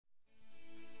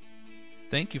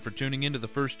Thank you for tuning into the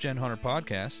First Gen Hunter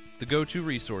Podcast, the go-to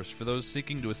resource for those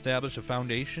seeking to establish a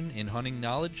foundation in hunting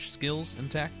knowledge, skills, and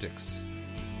tactics.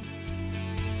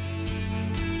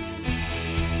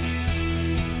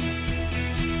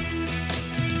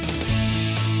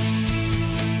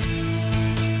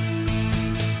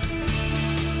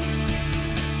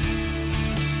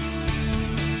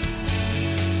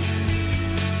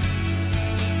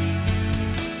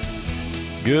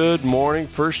 Good morning,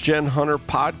 First Gen Hunter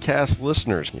Podcast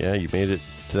listeners. Yeah, you made it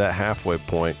to that halfway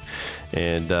point,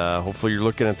 and hopefully you're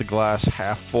looking at the glass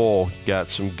half full. Got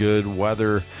some good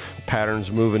weather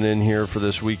patterns moving in here for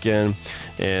this weekend,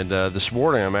 and this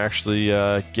morning I'm actually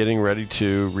getting ready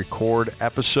to record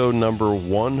episode number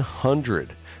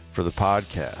 100 for the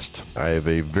podcast. I have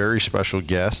a very special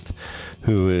guest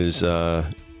who is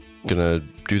going to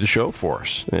do the show for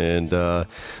us, and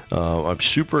I'm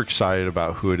super excited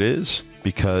about who it is,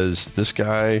 because this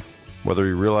guy, whether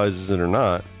he realizes it or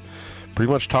not,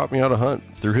 pretty much taught me how to hunt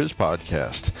through his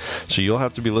podcast. So you'll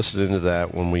have to be listening to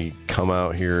that when we come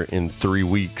out here in 3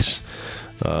 weeks.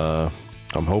 I'm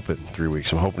hoping 3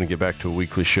 weeks. I'm hoping to get back to a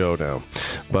weekly show now.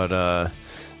 But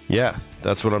yeah,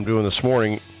 that's what I'm doing this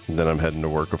morning. And then I'm heading to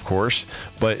work, of course.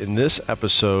 But in this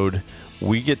episode,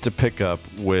 we get to pick up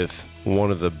with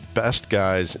one of the best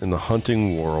guys in the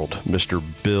hunting world, Mr.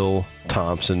 Bill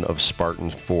Thompson of Spartan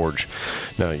Forge.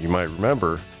 Now, you might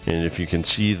remember, and if you can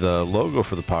see the logo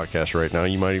for the podcast right now,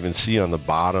 you might even see on the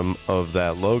bottom of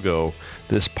that logo,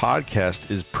 this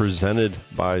podcast is presented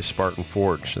by Spartan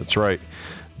Forge. That's right.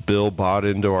 Bill bought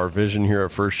into our vision here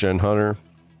at First Gen Hunter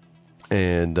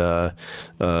and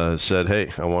said, hey,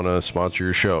 I want to sponsor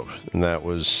your show. And that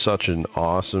was such an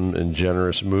awesome and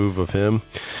generous move of him,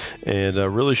 and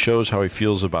really shows how he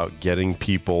feels about getting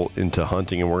people into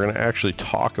hunting. And we're going to actually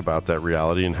talk about that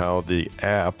reality and how the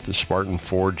app, the Spartan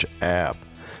Forge app,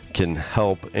 can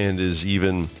help and is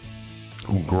even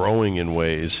growing in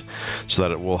ways so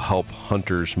that it will help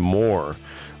hunters more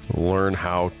learn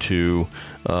how to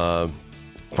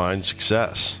find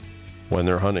success when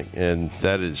they're hunting, and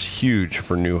that is huge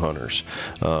for new hunters.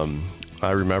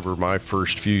 I remember my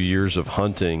first few years of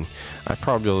hunting, I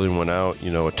probably only went out,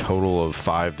 a total of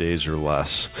 5 days or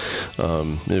less.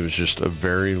 It was just a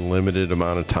very limited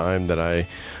amount of time that I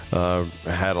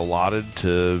had allotted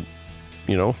to,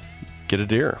 get a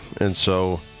deer. And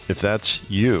so if that's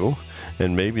you,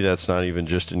 and maybe that's not even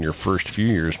just in your first few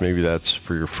years, maybe that's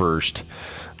for your first,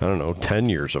 10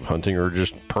 years of hunting, or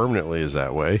just permanently is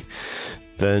that way,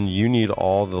 then you need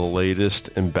all the latest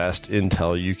and best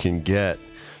intel you can get,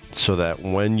 so that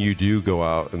when you do go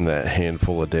out in that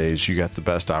handful of days, you got the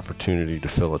best opportunity to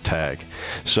fill a tag.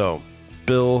 So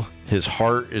Bill, his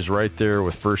heart is right there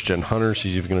with First Gen Hunters.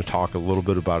 He's even going to talk a little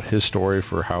bit about his story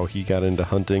for how he got into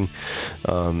hunting.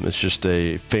 It's just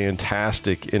a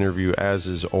fantastic interview, as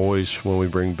is always when we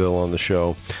bring Bill on the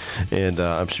show, and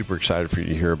I'm super excited for you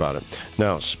to hear about it.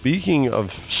 Now, speaking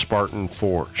of Spartan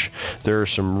Forge, there are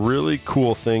some really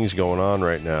cool things going on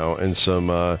right now, and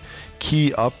some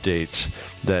key updates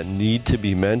that need to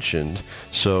be mentioned.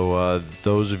 So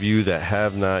those of you that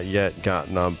have not yet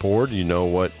gotten on board, you know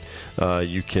what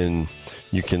you can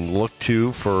look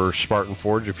to for Spartan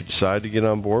Forge if you decide to get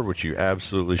on board, which you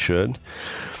absolutely should.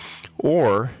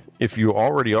 Or if you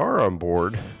already are on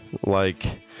board, like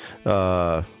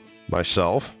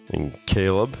myself and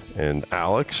Caleb and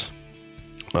Alex,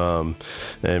 and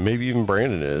maybe even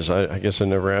Brandon is. I guess I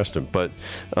never asked him, but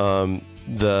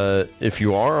if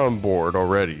you are on board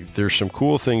already, there's some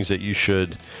cool things that you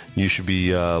should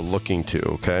be looking to.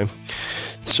 Okay,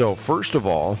 so first of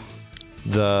all,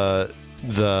 the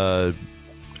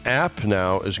app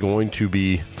now is going to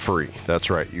be free.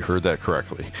 That's right, you heard that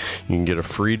correctly. You can get a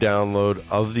free download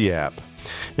of the app,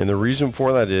 and the reason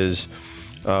for that is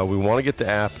we want to get the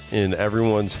app in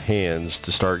everyone's hands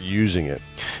to start using it,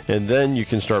 and then you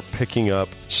can start picking up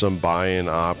some buy-in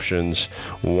options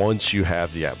once you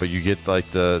have the app. But you get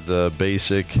like the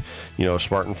basic,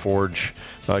 Spartan Forge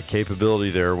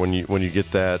capability there when you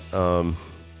get that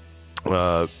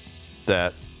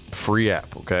that free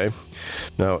app. Okay,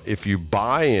 now if you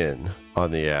buy in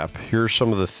on the app, here's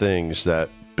some of the things that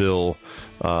Bill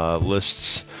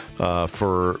lists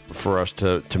for us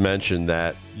to mention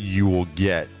that you will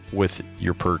get with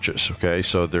your purchase. Okay,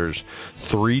 so there's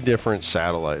 3 different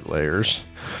satellite layers.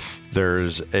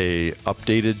 There's a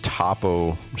updated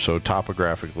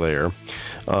topographic layer.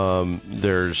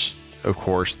 There's, of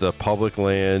course, the public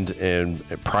land and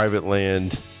private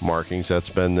land markings. That's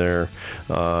been there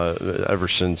ever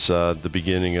since the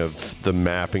beginning of the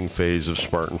mapping phase of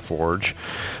Spartan Forge.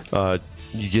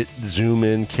 you get zoom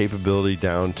in capability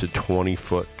down to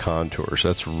 20-foot contours.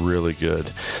 That's really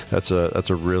good. That's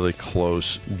a really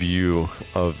close view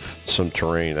of some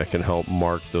terrain that can help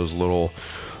mark those little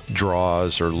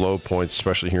draws or low points,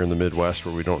 especially here in the Midwest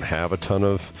where we don't have a ton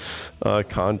of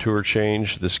contour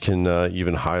change. This can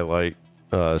even highlight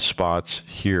spots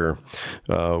here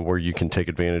where you can take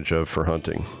advantage of for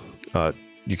hunting.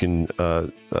 You can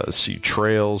see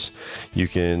trails. You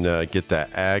can get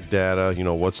that ag data.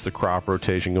 What's the crop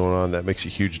rotation going on? That makes a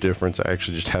huge difference. I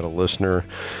actually just had a listener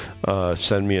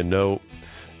send me a note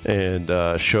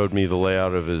and showed me the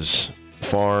layout of his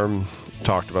farm,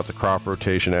 talked about the crop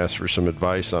rotation, asked for some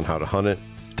advice on how to hunt it.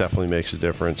 Definitely makes a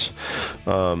difference.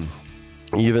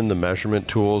 Even the measurement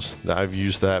tools, I've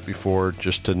used that before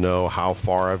just to know how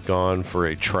far I've gone for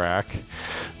a track,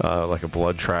 like a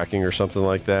blood tracking or something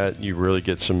like that. You really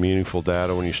get some meaningful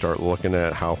data when you start looking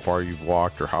at how far you've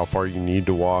walked or how far you need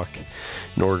to walk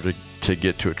in order to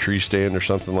get to a tree stand or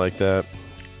something like that.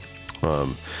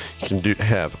 You can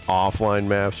have offline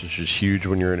maps, which is huge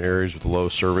when you're in areas with low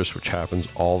service, which happens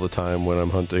all the time when I'm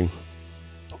hunting.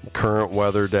 Current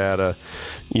weather data,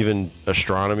 even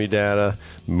astronomy data,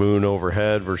 moon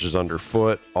overhead versus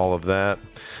underfoot, all of that.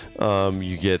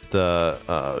 You get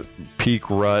the peak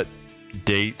rut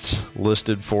dates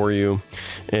listed for you,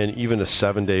 and even a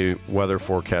 7-day weather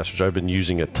forecast, which I've been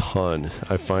using a ton.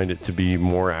 I find it to be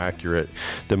more accurate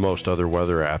than most other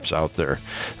weather apps out there,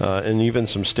 and even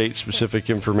some state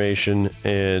specific information,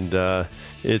 and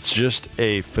it's just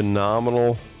a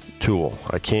phenomenal tool.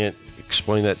 I can't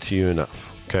explain that to you enough.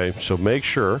 Okay, so make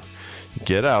sure,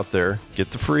 get out there,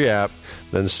 get the free app,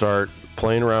 then start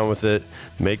playing around with it,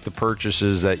 make the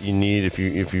purchases that you need. If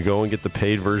you go and get the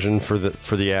paid version for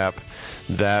the app,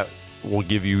 that will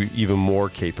give you even more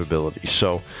capability.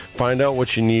 So find out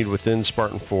what you need within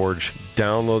Spartan Forge,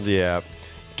 download the app,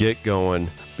 get going,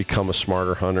 become a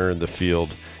smarter hunter in the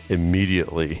field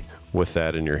immediately with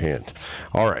that in your hand.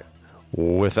 All right.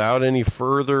 Without any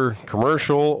further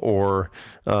commercial or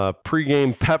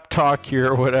pregame pep talk here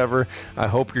or whatever, I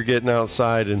hope you're getting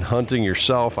outside and hunting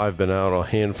yourself. I've been out a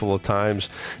handful of times,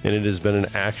 and it has been an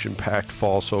action-packed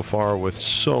fall so far with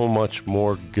so much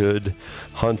more good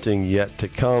hunting yet to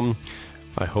come.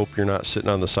 I hope you're not sitting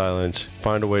on the sidelines.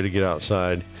 Find a way to get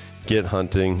outside, get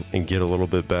hunting, and get a little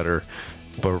bit better.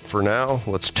 But for now,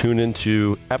 let's tune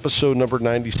into episode number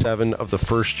 97 of the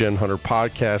First Gen Hunter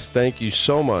podcast. Thank you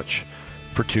so much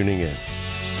for tuning in.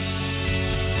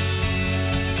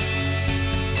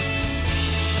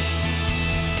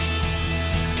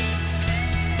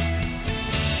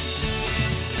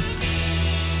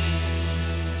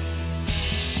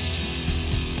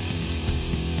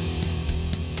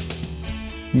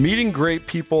 Meeting great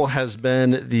people has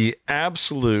been the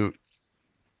absolute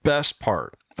best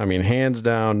part. I mean, hands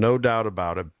down, no doubt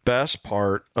about it, best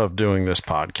part of doing this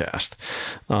podcast.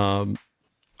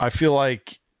 I feel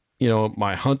like,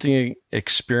 my hunting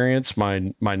experience,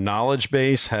 my knowledge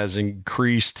base has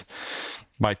increased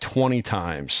by 20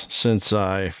 times since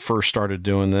I first started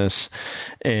doing this.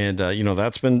 And,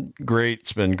 that's been great.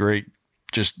 It's been great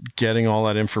just getting all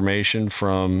that information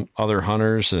from other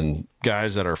hunters and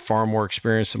guys that are far more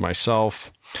experienced than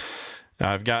myself.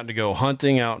 I've gotten to go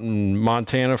hunting out in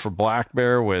Montana for black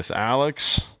bear with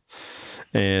Alex.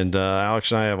 And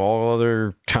Alex and I have all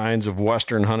other kinds of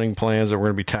Western hunting plans that we're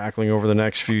going to be tackling over the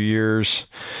next few years.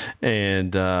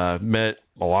 And met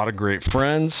a lot of great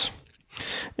friends.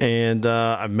 And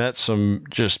I've met some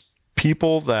just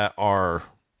people that are,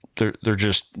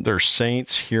 they're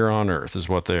saints here on earth is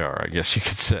what they are, I guess you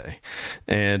could say.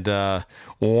 And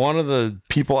one of the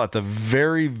people at the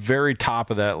very, very top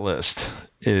of that list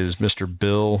is Mr.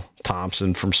 Bill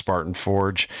Thompson from Spartan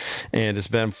Forge. And it's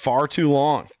been far too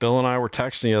long. Bill and I were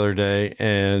texting the other day,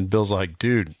 and Bill's like,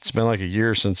 dude, it's been like a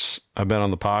year since I've been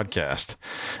on the podcast.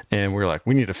 And we're like,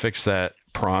 we need to fix that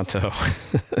pronto.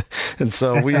 And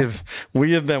so we have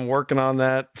been working on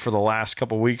that for the last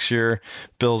couple of weeks here.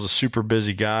 Bill's a super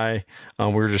busy guy. We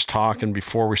were just talking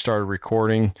before we started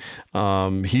recording.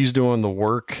 He's doing the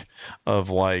work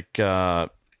of like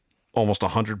almost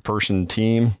 100-person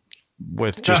team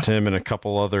with just him and a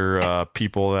couple other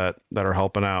people that are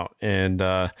helping out. And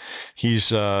he's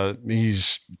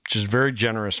just very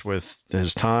generous with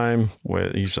his time.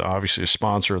 He's obviously a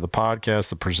sponsor of the podcast,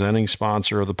 the presenting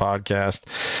sponsor of the podcast.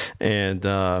 And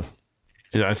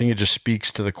I think it just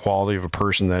speaks to the quality of a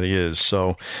person that he is.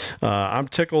 So I'm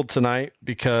tickled tonight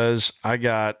because I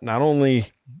got not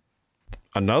only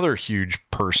another huge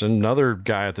person, another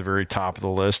guy at the very top of the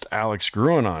list, Alex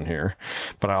Gruen, on here,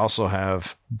 but I also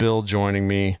have Bill joining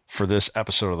me for this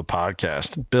episode of the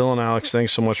podcast. Bill and Alex,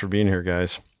 thanks so much for being here,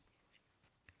 guys.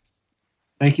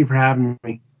 Thank you for having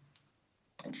me.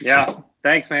 Yeah.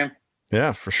 Thanks, man.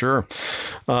 Yeah, for sure.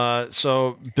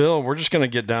 So, Bill, we're just going to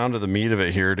get down to the meat of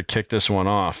it here to kick this one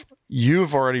off.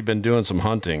 You've already been doing some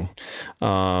hunting.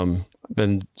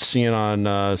 Been seeing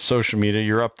on social media,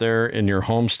 you're up there in your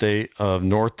home state of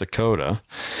North Dakota,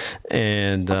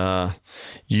 and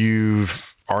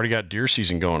you've already got deer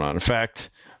season going on. In fact,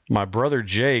 my brother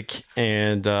Jake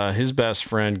and his best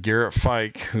friend Garrett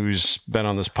Fike, who's been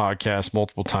on this podcast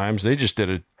multiple times, they just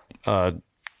did a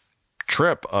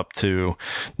trip up to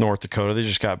North Dakota. They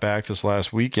just got back this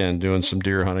last weekend doing some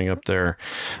deer hunting up there.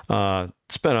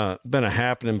 It's been a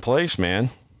happening place, man.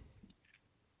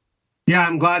 Yeah,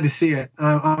 I'm glad to see it.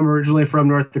 I'm originally from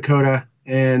North Dakota,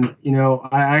 and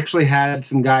I actually had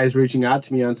some guys reaching out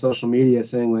to me on social media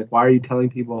saying, like, why are you telling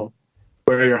people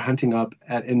where you're hunting up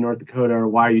at in North Dakota, or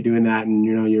why are you doing that? And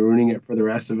you're ruining it for the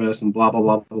rest of us, and blah blah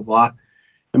blah blah blah.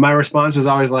 And my response was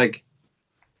always like,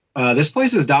 this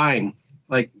place is dying.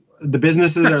 Like, the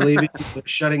businesses are leaving, they're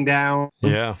shutting down.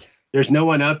 Yeah. There's no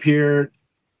one up here.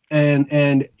 And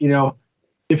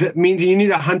if it means you need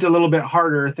to hunt a little bit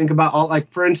harder, think about all, like,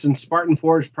 for instance, Spartan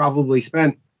Forge probably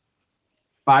spent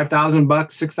 $5,000,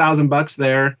 $6,000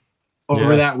 there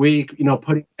over that week,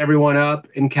 putting everyone up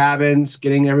in cabins,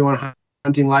 getting everyone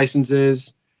hunting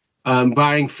licenses,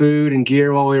 buying food and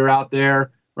gear while we were out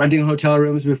there, renting hotel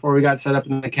rooms before we got set up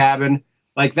in the cabin.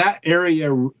 Like, that area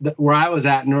where I was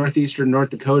at, northeastern North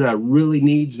Dakota, really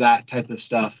needs that type of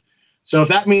stuff. So if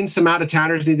that means some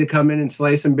out-of-towners need to come in and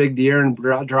slay some big deer and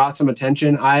draw some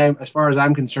attention, as far as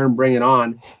I'm concerned, bring it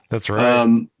on. That's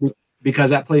right.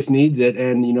 Because that place needs it,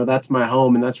 and that's my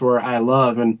home, and that's where I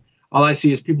love, and all I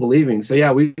see is people leaving. So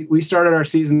yeah, we started our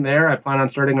season there. I plan on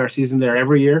starting our season there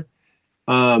every year.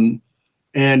 Yeah,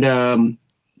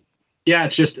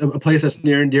 it's just a place that's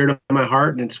near and dear to my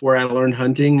heart, and it's where I learned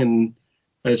hunting, and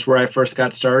it's where I first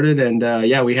got started. And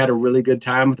we had a really good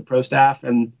time with the pro staff.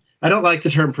 And I don't like the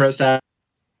term pro staff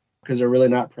because they're really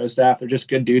not pro staff. They're just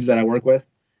good dudes that I work with.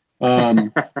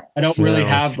 I don't really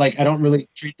I don't really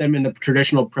treat them in the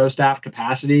traditional pro staff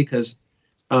capacity because,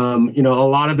 a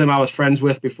lot of them I was friends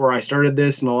with before I started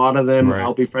this, and a lot of them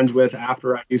I'll be friends with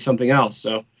after I do something else.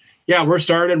 So yeah, we're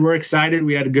started. We're excited.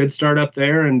 We had a good start up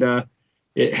there, and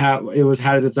it had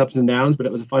its ups and downs, but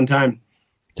it was a fun time.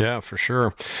 Yeah, for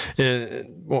sure.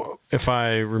 If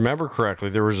I remember correctly,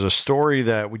 there was a story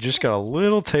that we just got a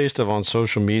little taste of on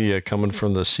social media coming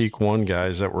from the Seek One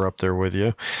guys that were up there with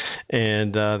you.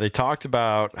 And they talked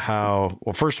about how,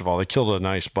 well, first of all, they killed a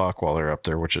nice buck while they were up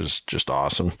there, which is just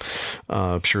awesome.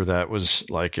 I'm sure that was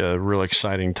like a real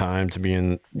exciting time to be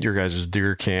in your guys'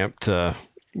 deer camp to,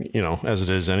 as it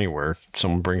is anywhere.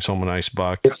 Someone brings home a nice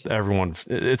buck.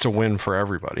 It's a win for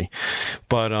everybody.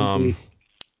 But,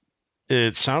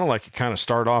 it sounded like it kind of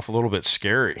started off a little bit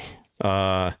scary.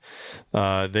 They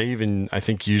even, I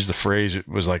think, used the phrase, it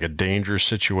was like a dangerous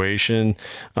situation.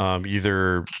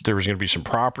 Either there was going to be some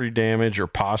property damage or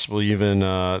possibly even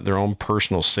their own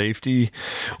personal safety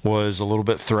was a little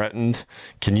bit threatened.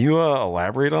 Can you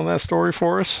elaborate on that story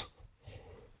for us?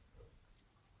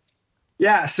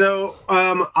 Yeah, so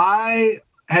I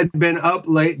had been up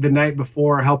late the night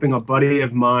before helping a buddy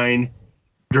of mine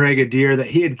drag a deer that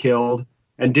he had killed,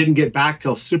 and didn't get back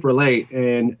till super late.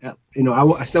 And,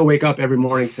 I still wake up every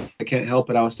morning, so I can't help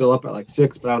it. I was still up at like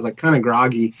 6, but I was like kind of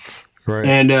groggy. Right.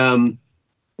 And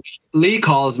Lee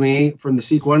calls me from the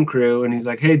Seek One crew, and he's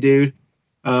like, hey, dude,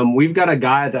 we've got a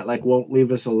guy that like won't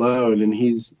leave us alone. And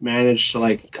he's managed to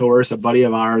like coerce a buddy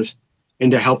of ours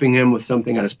into helping him with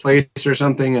something at his place or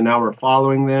something. And now we're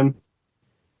following them.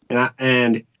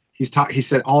 And he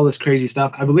said all this crazy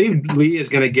stuff. I believe Lee is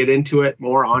going to get into it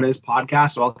more on his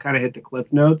podcast, so I'll kind of hit the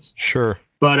cliff notes. Sure.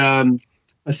 But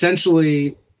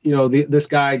essentially, this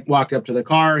guy walked up to the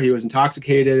car. He was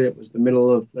intoxicated. It was the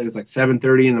middle of, it was like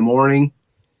 7:30 in the morning.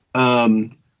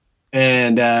 And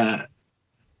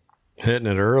hitting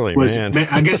it early, man.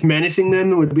 I guess menacing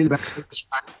them would be the best way to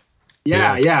describe it.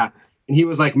 Yeah. And he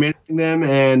was like menacing them,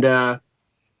 and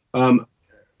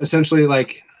essentially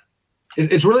like,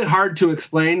 it's really hard to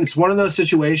explain. It's one of those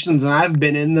situations, and I've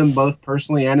been in them both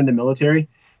personally and in the military,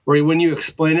 where when you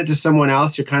explain it to someone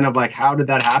else, you're kind of like, how did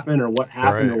that happen, or what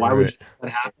happened, or why would that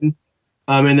happen?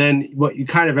 And then what you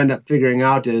kind of end up figuring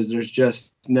out is there's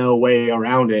just no way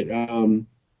around it.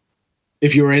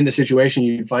 If you were in the situation,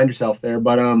 you'd find yourself there.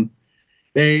 But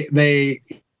they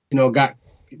got,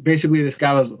 basically this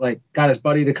guy was like, got his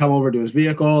buddy to come over to his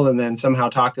vehicle, and then somehow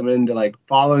talked him into like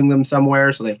following them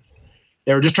somewhere. So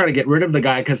they were just trying to get rid of the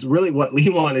guy, because really what Lee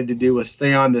wanted to do was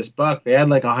stay on this buck. They had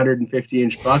like a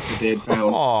 150-inch buck that they had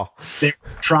found. Oh. They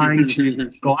were trying to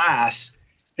glass,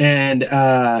 and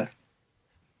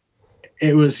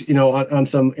it was, on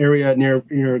some area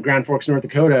near Grand Forks, North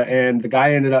Dakota. And the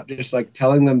guy ended up just like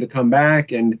telling them to come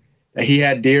back and that he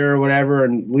had deer or whatever.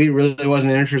 And Lee really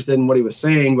wasn't interested in what he was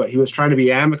saying, but he was trying to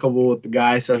be amicable with the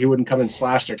guy so he wouldn't come and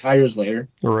slash their tires later.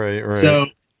 Right.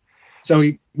 So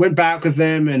he went back with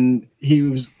them, and he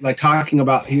was like talking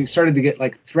about, he started to get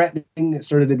like threatening. It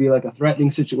started to be like a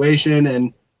threatening situation,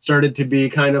 and started to be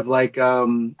kind of like,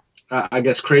 I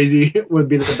guess crazy would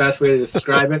be the best way to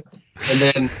describe it.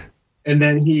 And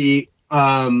then he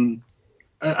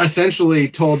essentially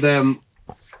told them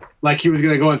like he was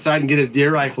going to go inside and get his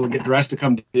deer rifle and get dressed to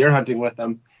come deer hunting with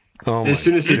them. Oh, as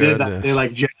soon as he did that, they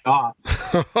like jetted off.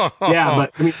 Yeah,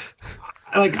 but I mean,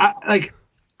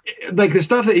 like the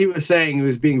stuff that he was saying, he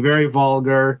was being very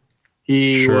vulgar.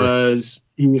 He was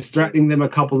threatening them a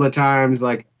couple of times.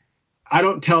 Like, I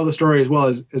don't tell the story as well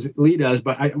as Lee does,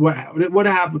 but what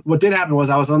happened? What did happen was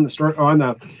I was on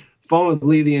the phone with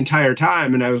Lee the entire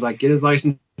time, and I was like, get his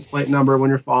license plate number when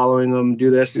you're following him,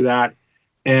 do this, do that,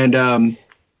 and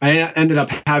I ended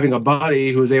up having a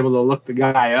buddy who was able to look the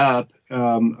guy up,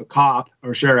 a cop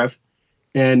or sheriff,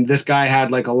 and this guy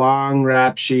had like a long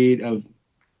rap sheet of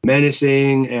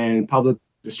menacing and public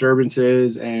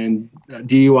disturbances and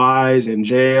DUIs and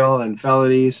jail and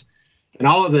felonies and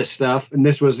all of this stuff. And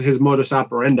this was his modus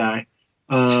operandi.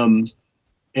 It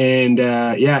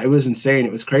was insane.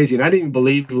 It was crazy. And I didn't even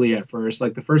believe Lee at first.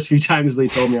 Like the first few times Lee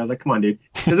told me, I was like, come on, dude.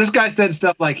 Because this guy said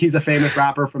stuff like he's a famous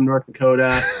rapper from North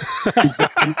Dakota.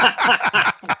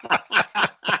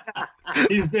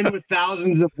 He's been with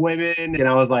thousands of women. And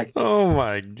I was like, oh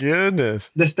my goodness,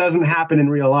 this doesn't happen in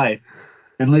real life.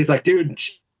 And Lee's like, dude,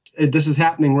 this is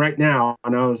happening right now.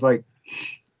 And I was like,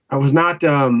 I was not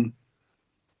in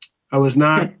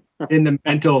the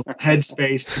mental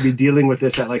headspace to be dealing with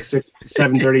this at like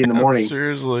 7:30 in the morning.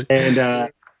 Seriously. And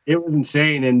it was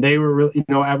insane. And they were really,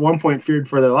 at one point feared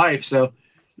for their life. So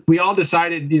we all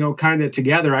decided, kind of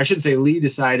together, I should say Lee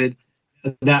decided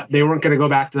that they weren't going to go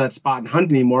back to that spot and hunt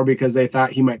anymore because they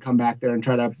thought he might come back there and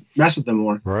try to mess with them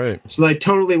more. Right. So they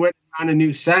totally went on a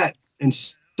new set and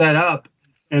set up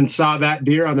and saw that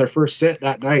deer on their first sit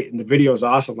that night. And the video is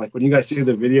awesome. Like when you guys see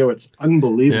the video, it's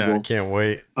unbelievable. Yeah, I can't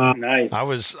wait.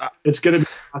 Nice. It's going to be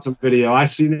an awesome video. I've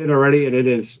seen it already, and it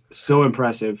is so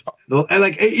impressive. And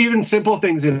like even simple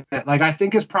things in it. Like I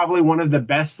think it's probably one of the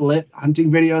best lit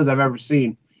hunting videos I've ever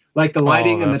seen. Like the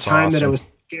lighting and the time that it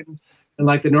was taken, and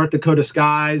like the North Dakota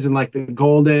skies and like the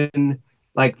golden,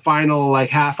 like final like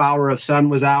half hour of sun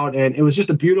was out, and it was just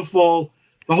the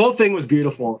whole thing was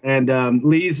beautiful. And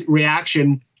Lee's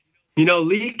reaction,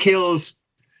 Lee kills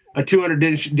a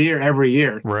 200-inch deer every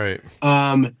year. Right.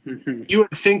 You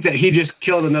would think that he just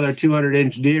killed another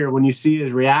 200-inch deer when you see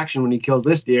his reaction when he kills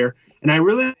this deer. And I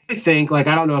really think, like,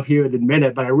 I don't know if he would admit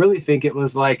it, but I really think it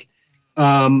was like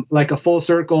a full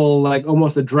circle, like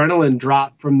almost adrenaline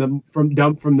drop from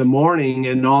the morning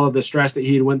and all of the stress that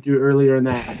he went through earlier in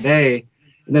that day.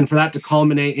 And then for that to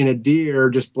culminate in a deer,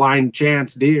 just blind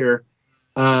chance deer,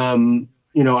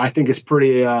 I think it's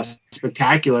pretty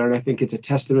spectacular, and I think it's a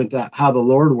testament to how the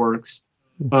Lord works.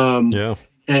 So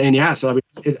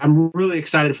I'm really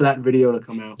excited for that video to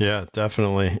come out. Yeah,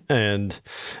 definitely. And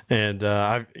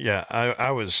I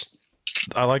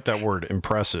like that word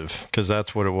impressive, because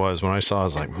that's what it was. When I saw it, I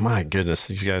was like, my goodness,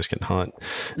 these guys can hunt.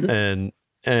 And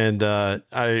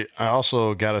I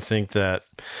also got to think that,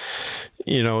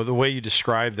 the way you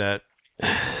describe that,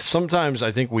 sometimes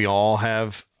I think we all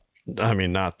have, I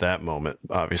mean, not that moment,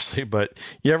 obviously, but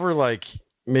you ever like,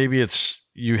 maybe it's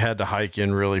you had to hike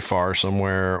in really far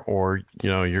somewhere, or,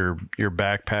 you're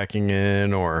backpacking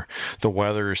in, or the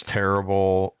weather is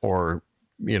terrible, or,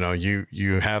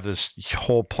 you have this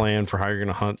whole plan for how you're going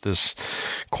to hunt this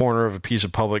corner of a piece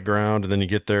of public ground, and then you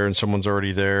get there and someone's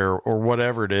already there, or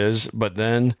whatever it is. But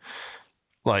then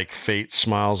like fate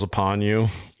smiles upon you,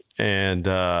 and,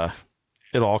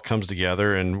 it all comes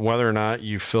together, and whether or not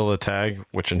you fill the tag,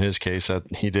 which in his case that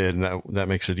he did, and that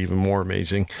makes it even more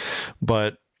amazing.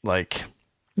 But like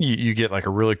you get like a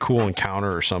really cool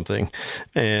encounter or something,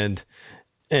 and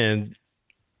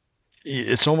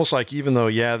it's almost like, even though,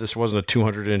 this wasn't a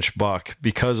 200-inch buck,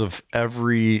 because of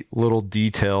every little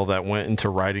detail that went into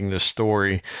writing this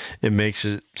story, it makes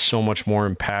it so much more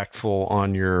impactful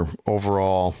on your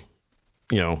overall,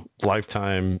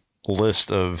 lifetime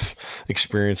list of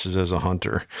experiences as a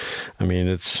hunter. I mean,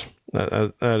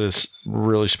 that is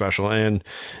really special. And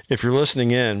if you're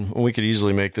listening in, we could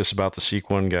easily make this about the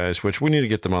Seek One guys, which we need to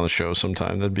get them on the show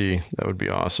sometime. That would be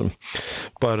awesome.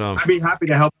 But I'd be happy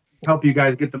to help you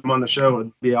guys get them on the show.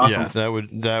 It'd be awesome. Yeah,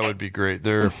 that would be great.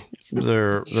 They're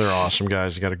awesome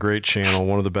guys. They got a great channel,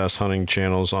 one of the best hunting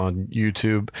channels on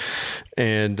YouTube.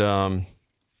 And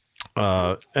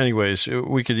anyways,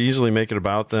 we could easily make it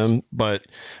about them, but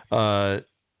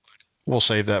we'll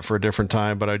save that for a different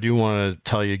time. But I do want to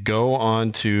tell you, go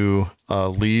on to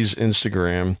Lee's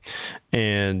Instagram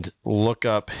and look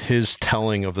up his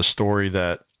telling of the story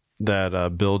that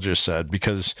Bill just said,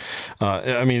 because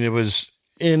I mean, it was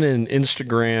in an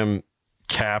Instagram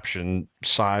caption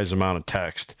size amount of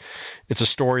text. It's a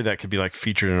story that could be like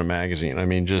featured in a magazine. I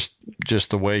mean, just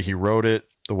the way he wrote it,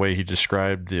 the way he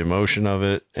described the emotion of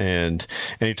it, and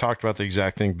he talked about the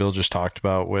exact thing Bill just talked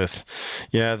about with,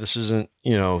 this isn't,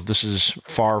 this is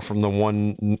far from the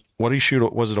one, what did he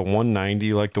shoot? Was it a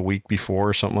 190 like the week before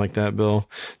or something like that, Bill?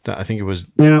 I think it was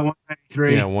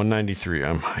 193. Yeah, 193.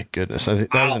 Oh my goodness. I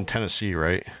think that was in Tennessee,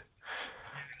 right?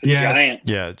 Yes.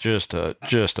 Yeah, just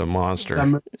a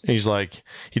monster. He's like,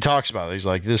 he talks about it. He's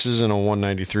like, this isn't a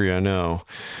 193, I know,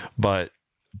 but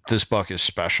this buck is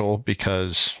special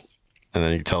because, and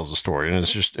then he tells the story, and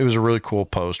it was a really cool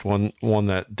post, one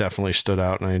that definitely stood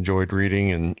out, and I enjoyed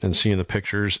reading and seeing the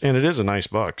pictures. And it is a nice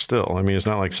buck still. I mean, it's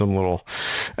not like some little,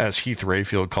 as Heath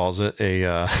Rayfield calls it,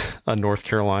 a North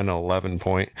Carolina 11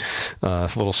 point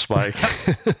little spike.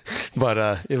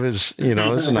 But it was, it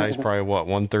was a nice, probably what,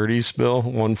 130s, Bill,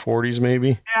 140s maybe.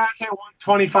 Yeah, I'd say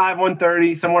 125,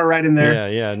 130, somewhere right in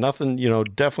there. Yeah, nothing,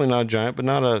 definitely not a giant, but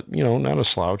not a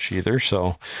slouch either.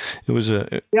 So it was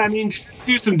I mean, just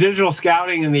do some digital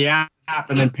scouting in the app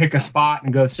and then pick a spot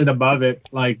and go sit above it.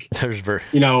 Like, there's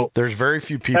very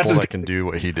few people that can do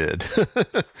what he did.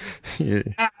 Yeah.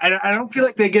 I don't feel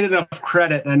like they get enough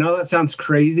credit. I know that sounds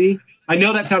crazy. I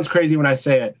know that sounds crazy when I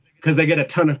say it, because they get a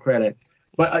ton of credit.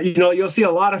 But, you'll see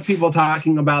a lot of people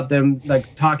talking about them,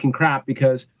 like talking crap,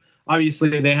 because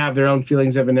obviously they have their own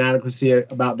feelings of inadequacy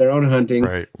about their own hunting.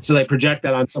 Right. So they project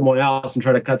that on someone else and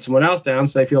try to cut someone else down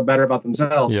so they feel better about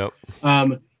themselves. Yep.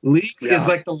 Lee is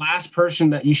like the last person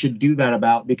that you should do that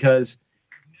about, because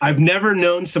I've never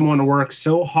known someone work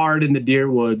so hard in the deer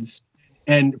woods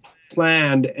and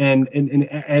planned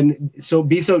and so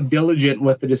be so diligent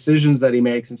with the decisions that he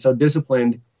makes and so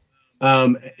disciplined.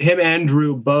 Him and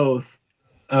Drew both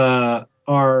are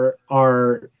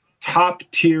top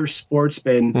tier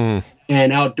sportsmen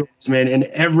and outdoorsmen in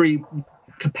every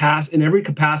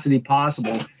capacity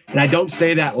possible. And I don't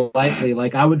say that lightly.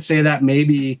 Like, I would say that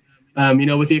maybe,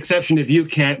 with the exception of you,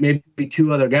 Kent, maybe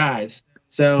two other guys.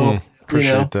 So,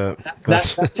 appreciate that.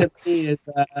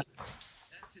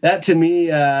 That to me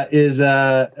is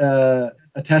a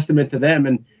testament to them.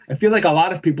 And I feel like a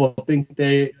lot of people think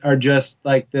they are just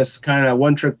like this kind of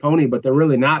one trick pony, but they're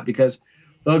really not, because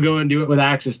they'll go and do it with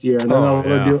axis deer, and then they'll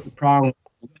go do it with prong.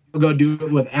 They'll go do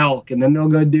it with elk, and then they'll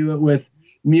go do it with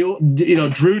mule.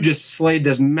 Drew just slayed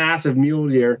this massive mule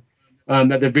deer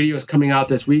that the video is coming out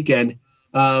this weekend.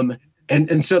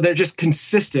 And so they're just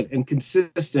consistent, and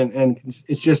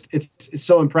it's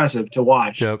so impressive to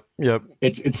watch. Yep.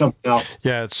 It's something else.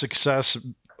 Yeah, it's success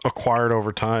acquired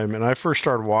over time. And I first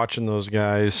started watching those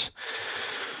guys,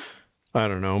 I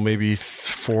don't know, maybe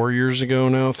 4 years ago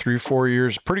now, 3-4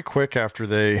 years, pretty quick after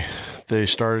they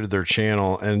started their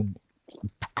channel. And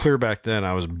clear back then,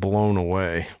 I was blown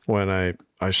away when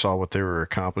I saw what they were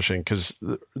accomplishing, because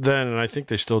then, and I think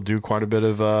they still do quite a bit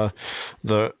of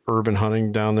the urban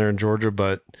hunting down there in Georgia,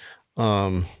 but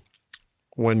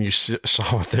when you saw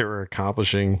what they were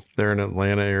accomplishing there in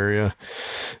Atlanta area,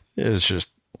 it's just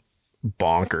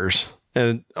bonkers.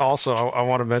 And also, I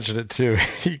want to mention it too.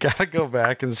 You got to go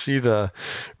back and see the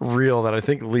reel that I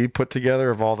think Lee put together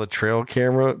of all the trail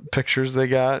camera pictures they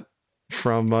got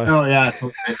from. Oh yeah, it's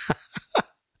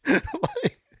okay.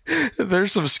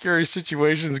 There's some scary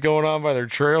situations going on by their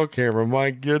trail camera.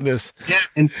 My goodness. Yeah,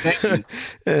 insane.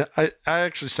 I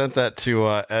actually sent that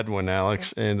to Edwin,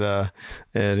 Alex, and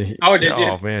he, did you?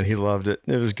 Oh man, he loved it.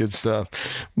 It was good stuff.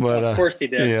 But of course he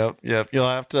did. Yep. You'll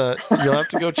have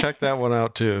to go check that one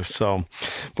out too. So,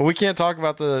 but we can't talk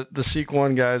about the Seek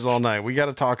One guys all night. We got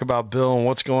to talk about Bill and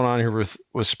what's going on here with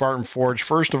Spartan Forge.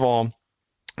 First of all,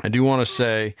 I do want to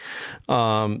say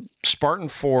Spartan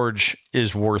Forge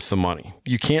is worth the money.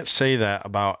 You can't say that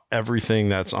about everything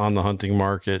that's on the hunting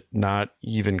market, not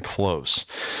even close.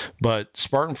 But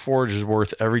Spartan Forge is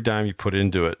worth every dime you put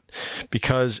into it,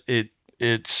 because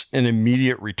it's an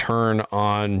immediate return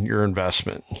on your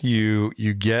investment. You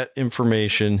get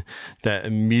information that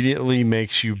immediately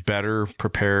makes you better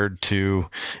prepared to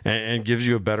and gives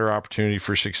you a better opportunity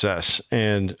for success.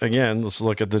 And again, let's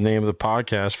look at the name of the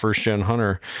podcast, First Gen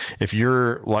Hunter. If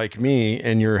you're like me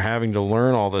and you're having to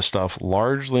learn all this stuff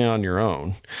largely on your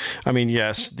own, I mean,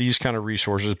 yes, these kind of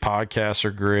resources, podcasts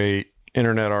are great,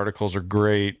 internet articles are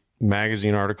great,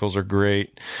 magazine articles are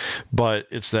great, but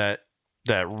it's that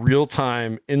that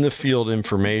real-time in the field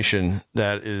information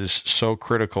that is so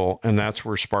critical. And that's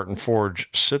where Spartan Forge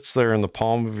sits there in the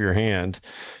palm of your hand,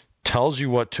 tells you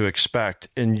what to expect,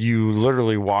 and you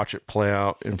literally watch it play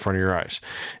out in front of your eyes.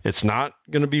 It's not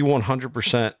going to be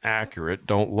 100% accurate.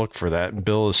 Don't look for that. And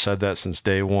Bill has said that since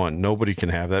day one. Nobody can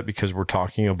have that because we're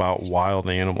talking about wild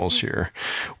animals here.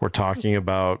 We're talking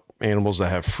about animals that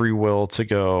have free will to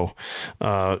go,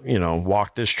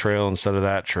 walk this trail instead of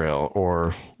that trail.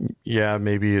 Or, yeah,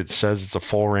 maybe it says it's a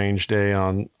full range day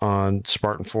on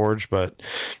Spartan Forge, but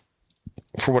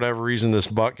for whatever reason, this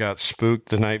buck got spooked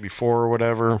the night before or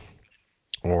whatever,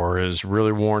 or is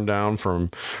really worn down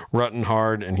from rutting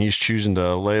hard and he's choosing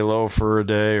to lay low for a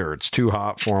day, or it's too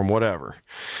hot for him, whatever.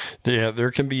 Yeah,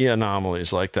 there can be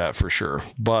anomalies like that for sure.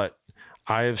 But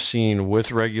I have seen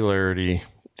with regularity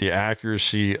the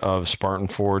accuracy of Spartan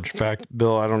Forge. In fact,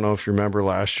 Bill, I don't know if you remember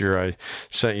last year, I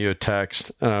sent you a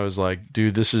text and I was like,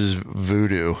 dude, this is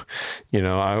voodoo.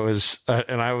 I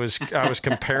was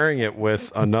comparing it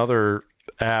with another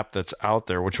app that's out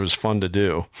there, which was fun to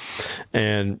do.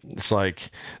 And it's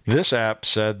like, this app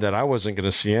said that I wasn't going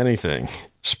to see anything.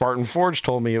 Spartan Forge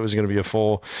told me it was going to be a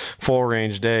full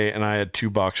range day, and I had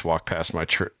 $2 walk past my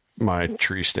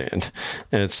tree stand.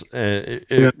 And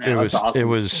it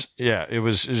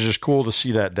was just cool to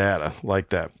see that data like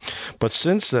that. But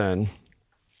since then,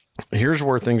 here's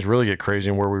where things really get crazy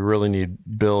and where we really need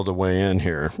Bill to weigh in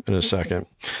here in a second.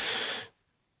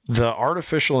 The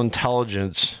artificial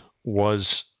intelligence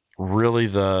was really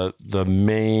the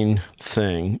main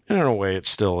thing, and in a way it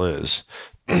still is,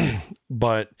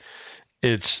 but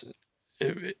it's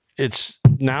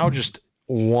now just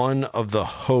one of the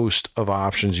host of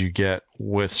options you get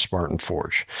with Spartan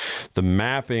Forge. The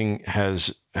mapping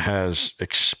has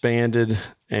expanded,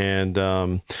 and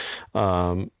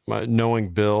knowing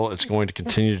Bill, it's going to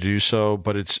continue to do so,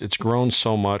 but it's grown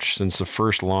so much since the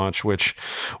first launch, which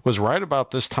was right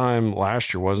about this time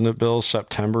last year, wasn't it, Bill?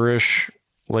 September-ish,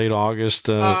 late August,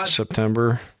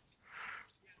 September.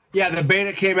 Yeah, the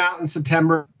beta came out in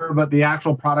September, but the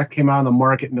actual product came out on the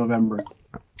market in November.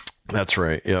 That's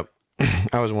right. Yep.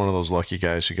 I was one of those lucky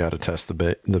guys who got to test the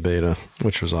beta,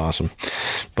 which was awesome.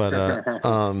 But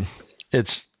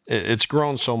it's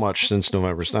grown so much since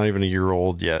November. It's not even a year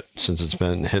old yet since it's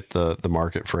been hit the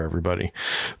market for everybody.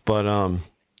 But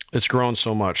it's grown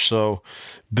so much. So,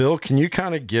 Bill, can you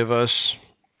kind of give us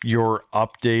your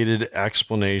updated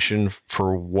explanation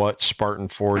for what Spartan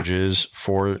Forge is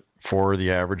for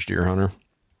the average deer hunter?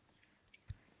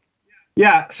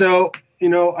 Yeah. So,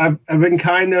 I've been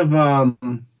kind of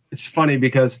it's funny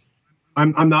because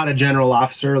I'm not a general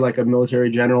officer, like a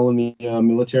military general in the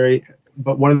military.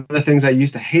 But one of the things I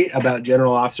used to hate about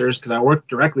general officers, because I worked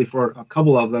directly for a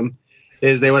couple of them,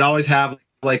 is they would always have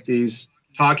like these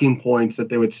talking points that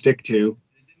they would stick to.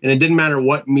 And it didn't matter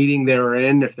what meeting they were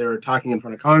in, if they were talking in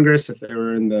front of Congress, if they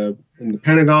were in the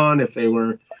Pentagon, if they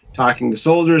were talking to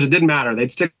soldiers, it didn't matter.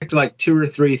 They'd stick to like 2 or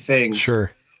 3 things.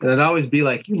 Sure. And I'd always be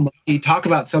like, you talk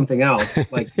about something else,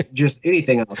 like just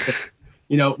anything else.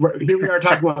 Here we are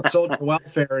talking about soldier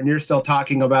welfare, and you're still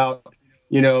talking about,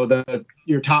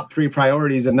 your top 3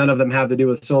 priorities, and none of them have to do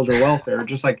with soldier welfare.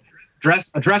 Just like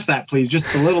address that, please,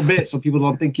 just a little bit, so people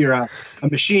don't think you're a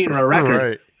machine or a record.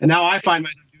 Right. And now I find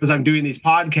myself, as I'm doing these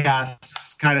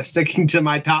podcasts, kind of sticking to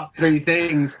my top 3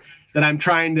 things that I'm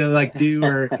trying to do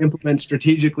or implement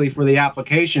strategically for the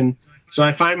application. So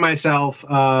I find myself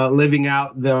living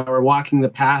out or walking the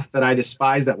path that I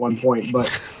despised at one point, but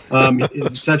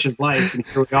such is life, and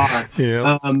here we are.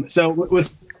 Yeah. So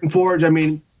with Forge, I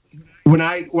mean, when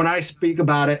I speak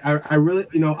about it, I really,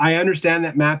 I understand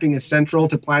that mapping is central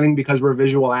to planning because we're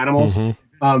visual animals,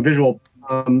 visual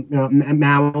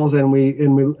mammals,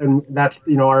 and that's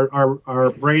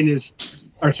our brain is.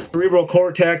 Our cerebral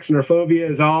cortex and our fovea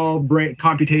is all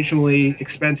computationally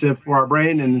expensive for our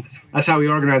brain, and that's how we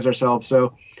organize ourselves.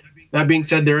 So that being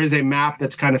said, there is a map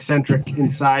that's kind of centric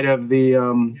inside of the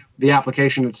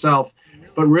application itself,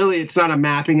 but really it's not a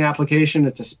mapping application.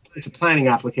 It's a planning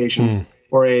application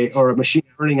or a machine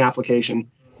learning application,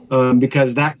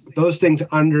 because those things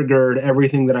undergird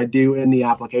everything that I do in the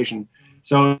application.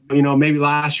 So, maybe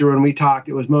last year when we talked,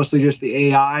 it was mostly just the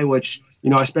AI, which,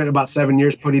 I spent about 7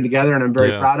 years putting together, and I'm very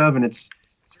proud of. And it's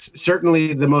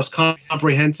certainly the most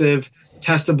comprehensive,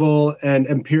 testable, and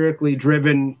empirically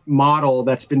driven model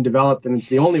that's been developed. And it's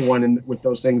the only one with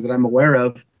those things that I'm aware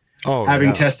of,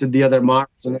 having tested the other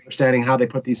models and understanding how they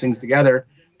put these things together.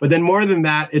 But then more than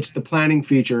that, it's the planning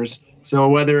features. So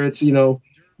whether it's,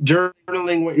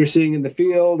 journaling what you're seeing in the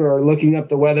field, or looking up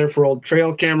the weather for old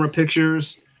trail camera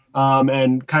pictures,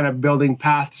 and kind of building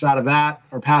paths out of that,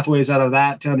 or pathways out of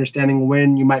that, to understanding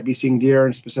when you might be seeing deer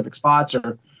in specific spots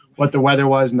or what the weather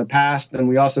was in the past. Then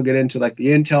we also get into like the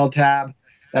Intel tab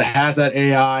that has that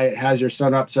AI. It has your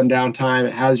sun up, sun down time.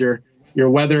 It has your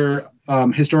weather,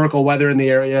 historical weather in the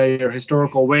area, your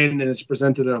historical wind, and it's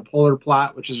presented in a polar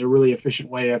plot, which is a really efficient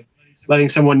way of letting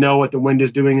someone know what the wind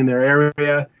is doing in their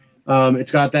area.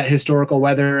 It's got that historical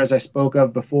weather, as I spoke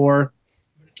of before,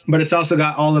 but it's also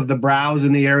got all of the browse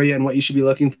in the area and what you should be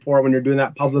looking for when you're doing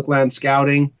that public land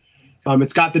scouting.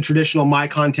 It's got the traditional My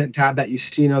Content tab that you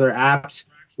see in other apps.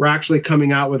 We're actually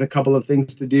coming out with a couple of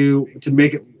things to do to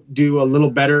make it do a little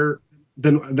better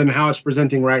than how it's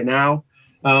presenting right now.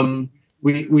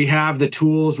 We have the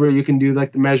tools where you can do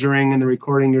like the measuring and the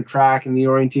recording your track and the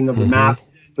orienting of the map.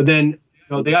 But then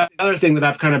the other thing that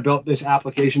I've kind of built this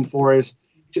application for is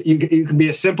you can be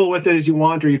as simple with it as you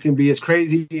want, or you can be as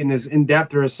crazy and as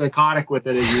in-depth or as psychotic with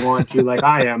it as you want to, like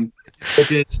I am.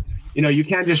 Which is, you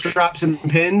can't just drop some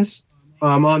pins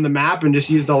on the map and just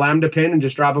use the Lambda pin and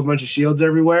just drop a bunch of shields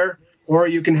everywhere. Or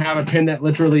you can have a pin that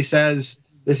literally says,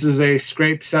 this is a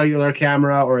scraped cellular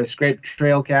camera or a scraped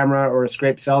trail camera or a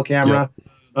scraped cell camera.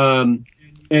 Yep.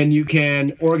 And you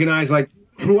can organize, like,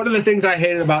 one of the things I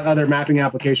hated about other mapping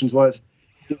applications was,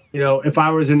 if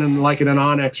I was in an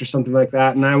Onyx or something like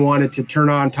that, and I wanted to turn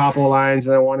on topo lines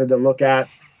and I wanted to look at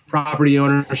property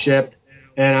ownership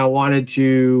and I wanted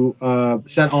to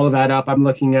set all of that up, I'm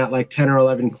looking at like 10 or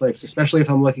 11 clicks, especially if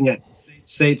I'm looking at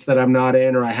states that I'm not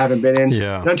in or I haven't been in.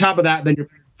 Yeah. And on top of that, then you're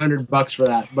paying $100 for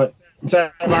that. But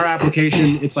inside of our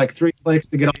application, it's like 3 clicks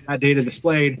to get all that data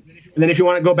displayed. And then if you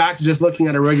want to go back to just looking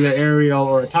at a regular aerial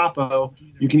or a topo,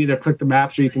 you can either click the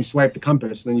maps or you can swipe the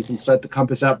compass. And then you can set the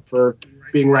compass up for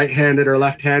being right-handed or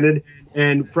left-handed.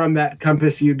 And from that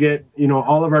compass, you get,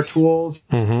 all of our tools.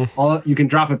 You can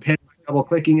drop a pin by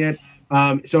double-clicking it.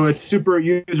 So it's super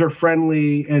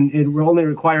user-friendly, and it only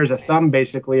requires a thumb,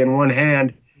 basically, in one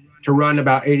hand to run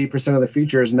about 80% of the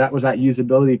features, and that was that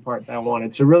usability part that I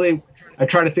wanted. So really, I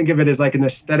try to think of it as like an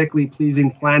aesthetically pleasing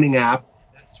planning app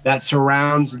that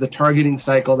surrounds the targeting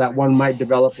cycle that one might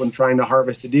develop when trying to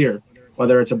harvest a deer,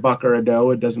 whether it's a buck or a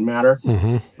doe, it doesn't matter.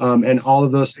 And all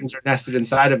of those things are nested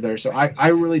inside of there. So I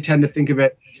really tend to think of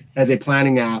it as a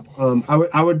planning app.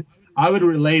 I would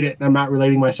relate it, and I'm not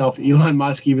relating myself to Elon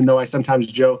Musk, even though I sometimes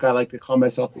joke I like to call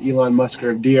myself the Elon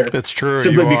Musker of deer. It's true.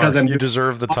 Simply because you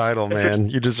deserve the title, man.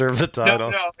 You deserve the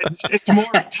title. No, it's more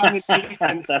tongue-in-cheek.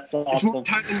 That's awesome. It's more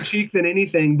tongue-in-cheek than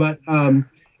anything, but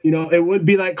it would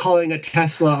be like calling a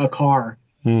Tesla a car.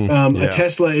 A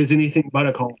Tesla is anything but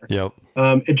a car. Yep.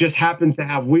 It just happens to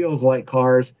have wheels like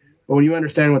cars. But when you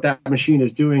understand what that machine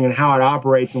is doing and how it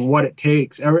operates and what it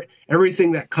takes,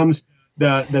 everything that comes,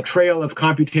 the trail of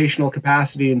computational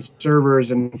capacity and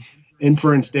servers and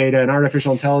inference data and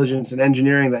artificial intelligence and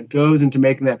engineering that goes into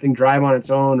making that thing drive on its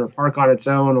own or park on its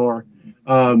own or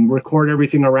record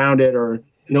everything around it, or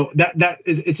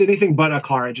it's anything but a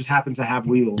car. It just happens to have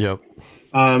wheels. Yep.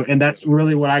 And that's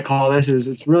really what I call this.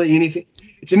 It's really anything.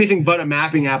 It's anything but a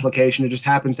mapping application. It just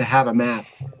happens to have a map.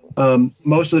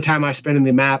 Most of the time I spend in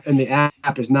the map, and the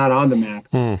app is not on the map.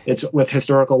 It's with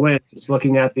historical winds. It's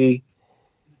looking at the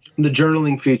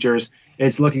journaling features.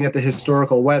 It's looking at the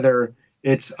historical weather.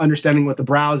 It's understanding what the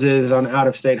browse is on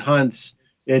out-of-state hunts.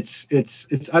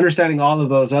 It's understanding all of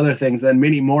those other things, and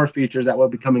many more features that we'll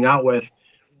be coming out with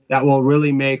that will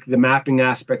really make the mapping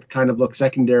aspect kind of look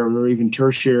secondary or even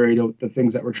tertiary to the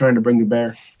things that we're trying to bring to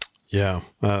bear. Yeah,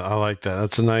 I like that.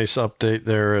 That's a nice update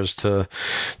there as to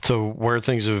where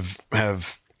things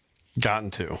have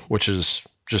gotten to, which is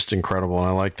just incredible. And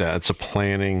I like that. It's a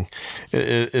planning.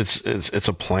 It's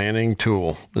a planning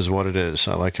tool, is what it is.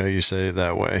 I like how you say it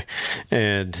that way.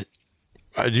 And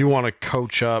I do want to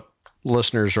coach up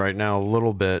listeners right now a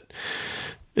little bit.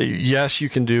 Yes, you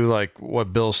can do like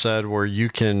what Bill said, where you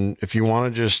can, if you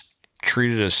want to just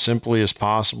treat it as simply as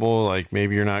possible, like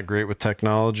maybe you're not great with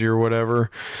technology or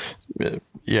whatever.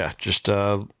 Yeah, just,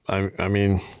 I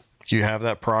mean, you have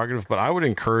that prerogative, but I would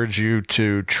encourage you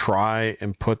to try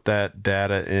and put that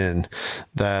data in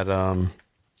that,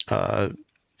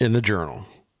 in the journal.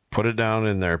 Put it down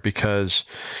in there, because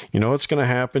you know what's going to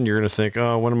happen. You're going to think,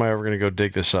 oh, when am I ever going to go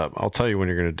dig this up? I'll tell you when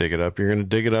you're going to dig it up. You're going to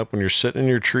dig it up when you're sitting in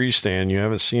your tree stand. You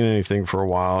haven't seen anything for a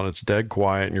while and it's dead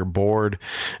quiet and you're bored.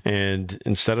 And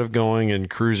instead of going and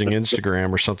cruising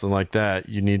Instagram or something like that,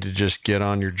 you need to just get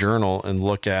on your journal and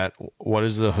look at what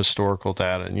is the historical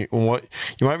data. And you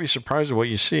might be surprised at what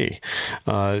you see,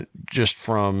 just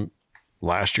from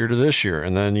last year to this year.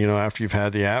 And then, after you've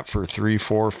had the app for 3,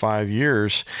 4, 5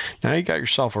 years, now you got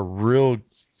yourself a real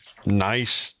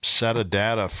nice set of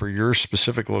data for your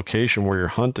specific location where you're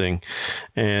hunting.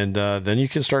 And then you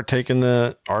can start taking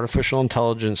the artificial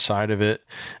intelligence side of it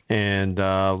and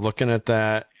looking at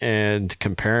that and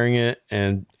comparing it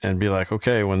and be like,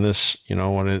 okay, when this,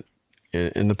 when it,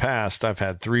 in the past, I've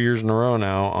had 3 years in a row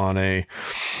now on a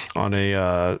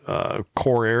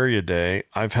core area day,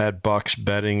 I've had bucks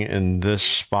bedding in this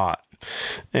spot.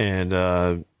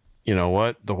 And, you know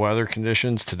what? The weather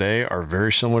conditions today are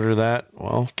very similar to that.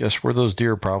 Well, guess where those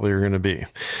deer probably are going to be.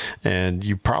 And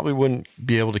you probably wouldn't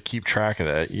be able to keep track of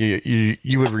that.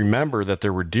 You would remember that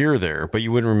there were deer there, but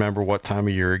you wouldn't remember what time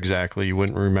of year exactly. You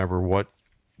wouldn't remember what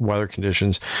weather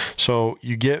conditions. So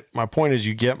my point is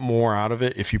you get more out of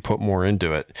it if you put more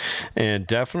into it. And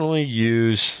definitely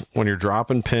use when you're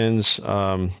dropping pins.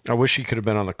 I wish he could have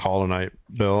been on the call tonight,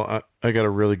 Bill. I got a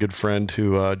really good friend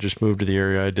who just moved to the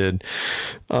area I did,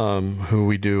 who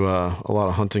we do a lot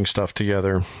of hunting stuff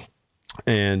together.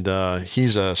 And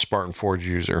he's a Spartan Forge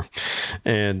user.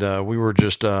 And we were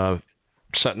just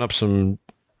setting up some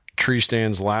tree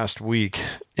stands last week,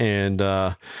 and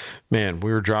man,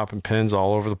 we were dropping pins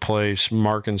all over the place,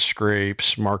 marking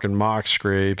scrapes, marking mock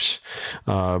scrapes,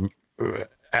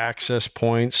 access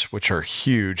points, which are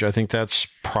huge. I think that's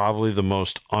probably the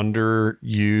most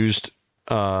underused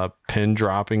pin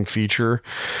dropping feature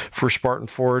for Spartan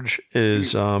Forge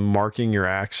is marking your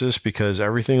axis, because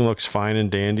everything looks fine and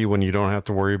dandy when you don't have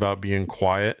to worry about being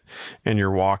quiet and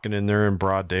you're walking in there in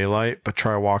broad daylight. But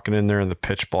try walking in there in the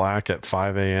pitch black at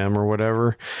 5 a.m. or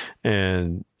whatever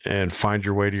and find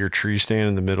your way to your tree stand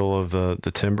in the middle of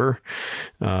the timber.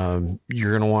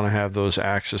 You're going to want to have those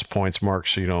axis points marked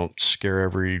so you don't scare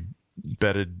every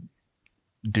bedded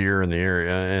deer in the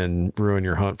area and ruin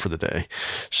your hunt for the day.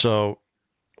 So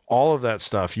all of that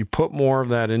stuff, you put more of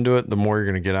that into it, the more you're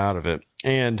going to get out of it.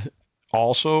 And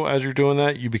also, as you're doing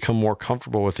that, you become more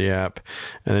comfortable with the app,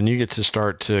 and then you get to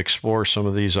start to explore some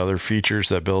of these other features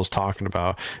that Bill's talking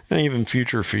about, and even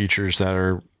future features that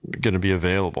are going to be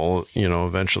available,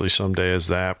 eventually someday as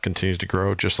the app continues to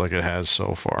grow, just like it has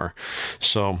so far.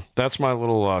 So that's my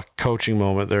little coaching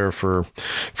moment there for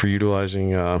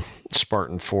utilizing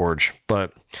Spartan Forge.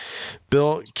 But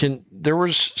Bill, there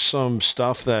was some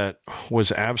stuff that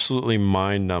was absolutely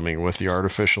mind-numbing with the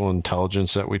artificial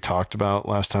intelligence that we talked about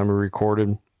last time we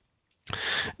recorded.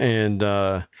 And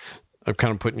I'm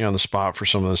kind of putting you on the spot for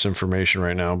some of this information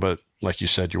right now, but like you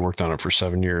said, you worked on it for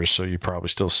 7 years, so you probably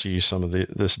still see some of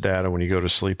this data when you go to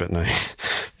sleep at night.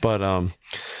 But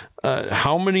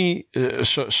how many?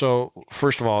 So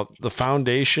first of all, the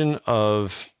foundation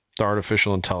of the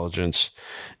artificial intelligence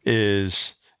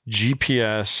is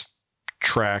GPS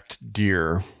tracked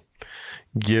deer,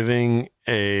 giving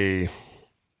a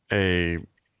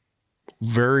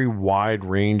very wide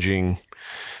ranging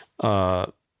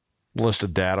list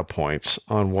of data points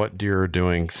on what deer are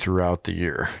doing throughout the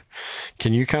year.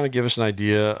 Can you kind of give us an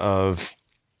idea of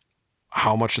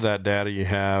how much of that data you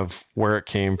have, where it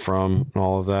came from, and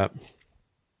all of that?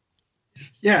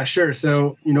 Yeah, sure.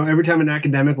 So, every time an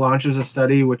academic launches a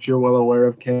study, which you're well aware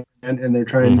of, Ken, and they're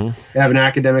trying to have an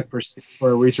academic pursuit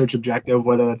for a research objective,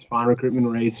 whether that's fawn recruitment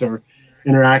rates or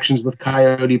interactions with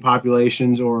coyote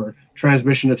populations or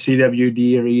transmission of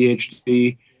CWD or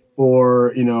EHD,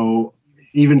 or,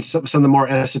 even some of the more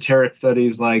esoteric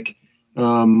studies like,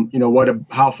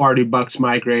 how far do bucks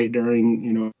migrate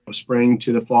during, spring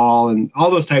to the fall and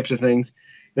all those types of things.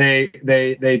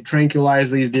 They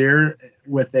tranquilize these deer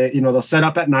with they'll set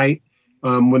up at night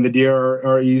when the deer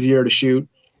are easier to shoot.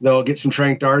 They'll get some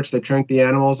trank darts. They trank the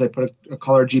animals. They put a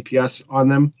collar GPS on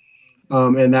them.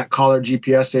 And that collar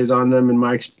GPS stays on them, in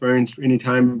my experience,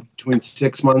 anytime between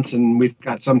 6 months. And we've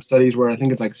got some studies where I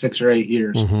think it's like 6 or 8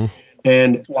 years. Mm-hmm.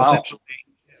 And wow.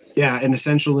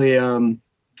 essentially,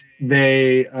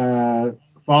 they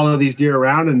follow these deer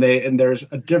around, and there's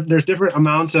different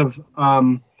amounts of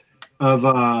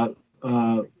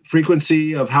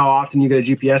frequency of how often you get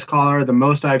a GPS collar. The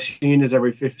most I've seen is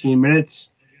every 15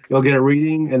 minutes. You'll get a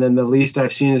reading, and then the least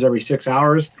I've seen is every 6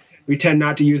 hours. We tend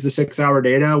not to use the 6 hour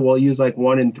data. We'll use like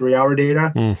 1 and 3 hour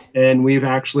data. And we've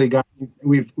actually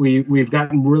we've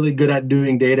gotten really good at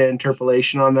doing data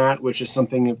interpolation on that, which is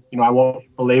something, I won't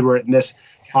belabor it in this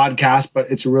podcast, but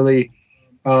it's a really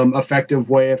effective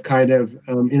way of kind of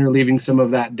interleaving some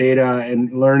of that data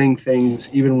and learning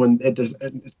things, even when it's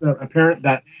not apparent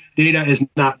that data is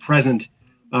not present.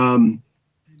 And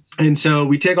so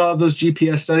we take all of those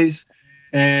GPS studies,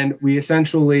 and we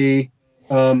essentially,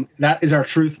 that is our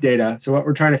truth data. So what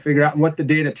we're trying to figure out, what the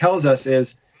data tells us,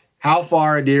 is how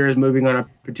far a deer is moving on a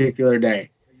particular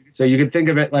day. So you can think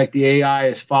of it like the AI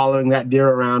is following that deer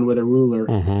around with a ruler,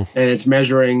 and it's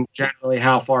measuring generally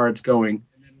how far it's going.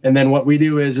 And then what we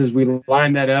do is we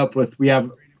line that up with,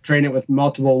 train it with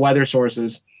multiple weather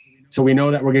sources. So we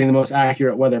know that we're getting the most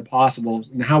accurate weather possible.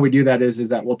 And how we do that is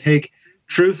that we'll take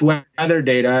truth weather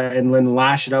data and then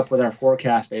lash it up with our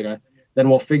forecast data. Then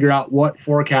we'll figure out what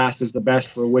forecast is the best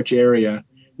for which area.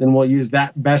 Then we'll use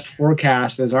that best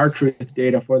forecast as our truth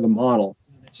data for the model.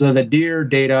 So the deer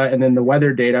data and then the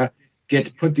weather data gets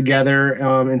put together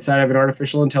inside of an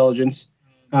artificial intelligence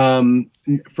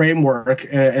framework.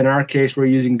 In our case, we're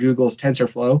using Google's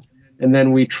TensorFlow. And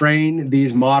then we train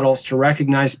these models to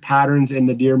recognize patterns in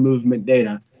the deer movement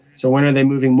data. So when are they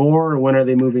moving more? Or when are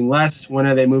they moving less? When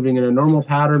are they moving in a normal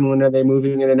pattern? When are they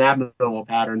moving in an abnormal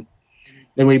pattern?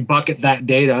 Then we bucket that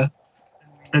data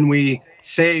and we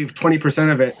save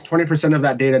 20% of it. 20% of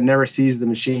that data never sees the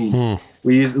machine.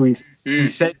 We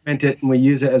segment it and we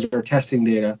use it as our testing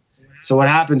data. So what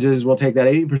happens is we'll take that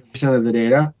 80% of the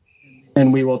data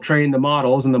and we will train the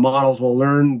models, and the models will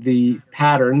learn the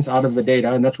patterns out of the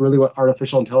data. And that's really what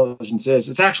artificial intelligence is.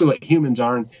 It's actually what humans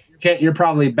are. And you're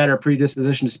probably better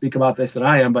predispositioned to speak about this than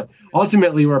I am, but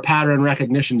ultimately we're pattern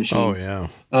recognition machines. Oh,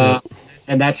 yeah.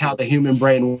 And that's how the human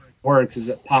brain works, is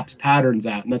it pops patterns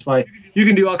out. And that's why you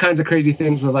can do all kinds of crazy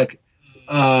things with like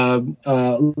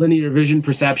linear vision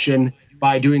perception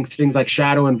by doing things like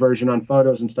shadow inversion on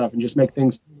photos and stuff, and just make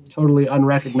things totally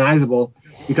unrecognizable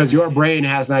because your brain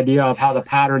has an idea of how the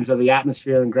patterns of the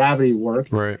atmosphere and gravity work.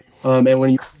 Right. And when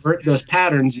you convert those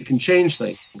patterns, you can change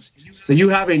things. So you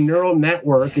have a neural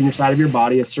network inside of your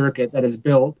body, a circuit that is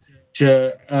built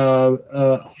to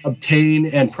obtain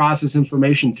and process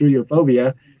information through your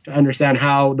fovea to understand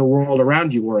how the world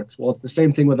around you works. Well, it's the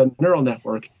same thing with a neural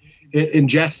network. It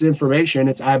ingests information.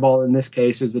 Its eyeball, in this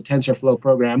case, is the TensorFlow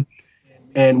program.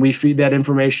 And we feed that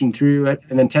information through it.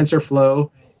 And then TensorFlow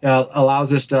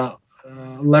allows us to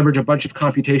leverage a bunch of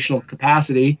computational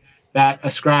capacity that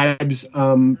ascribes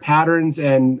patterns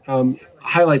and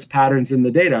highlights patterns in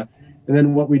the data. And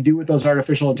then what we do with those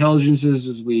artificial intelligences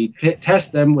is we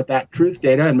test them with that truth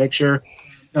data and make sure,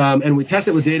 and we test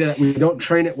it with data that we don't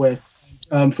train it with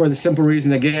for the simple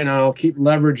reason, again, I'll keep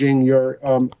leveraging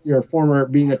your former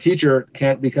being a teacher,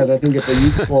 Kent, because I think it's a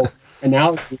useful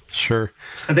analogy. Sure.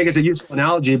 I think it's a useful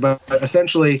analogy, but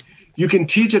essentially you can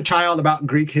teach a child about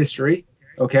Greek history,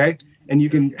 okay? And you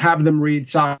can have them read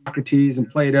Socrates and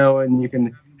Plato, and you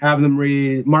can have them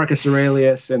read Marcus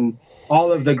Aurelius and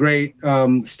all of the great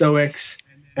Stoics,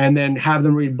 and then have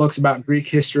them read books about Greek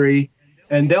history.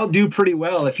 And they'll do pretty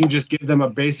well if you just give them a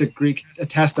basic Greek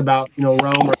test about, Rome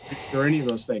or Greece or any of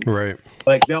those things. Right.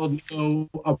 Like they'll know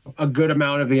a good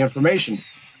amount of the information.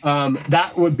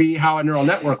 That would be how a neural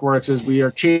network works, is we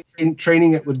are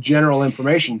training it with general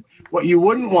information. What you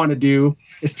wouldn't want to do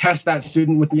is test that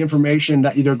student with the information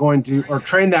that you're going to, or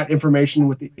train that information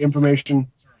with the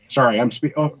information. Sorry, I'm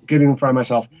getting in front of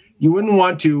myself. You wouldn't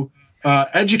want to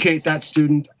educate that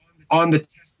student on the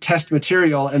test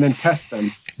material and then test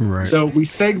them. Right. So we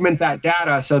segment that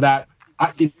data so that,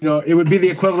 it would be the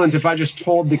equivalent if I just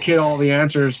told the kid all the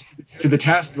answers to the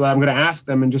test that I'm going to ask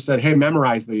them and just said, hey,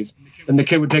 memorize these. And the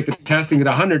kid would take the test and get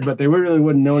 100, but they really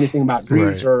wouldn't know anything about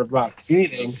Greece or about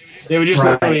anything. They would just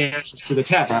know the answers to the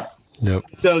test. Yep.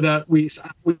 So that we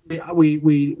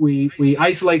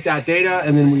isolate that data,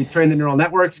 and then we train the neural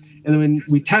networks, and then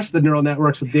we test the neural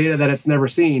networks with data that it's never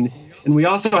seen. And we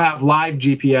also have live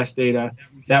GPS data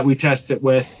that we test it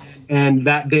with, and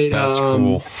that data That's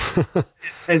cool.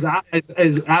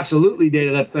 is absolutely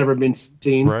data that's never been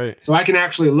seen. Right. So I can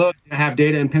actually look. I have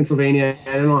data in Pennsylvania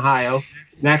and in Ohio,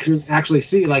 and actually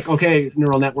see, like, okay,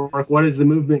 neural network, what is the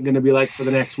movement going to be like for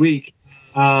the next week?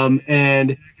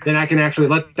 And then I can actually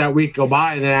let that week go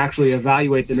by and then actually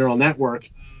evaluate the neural network.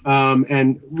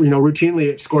 And routinely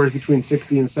it scores between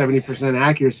 60 and 70%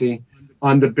 accuracy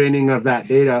on the binning of that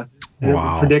data,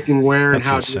 and predicting where and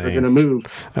how they're going to move.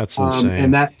 That's insane.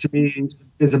 And that, to me,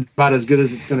 is about as good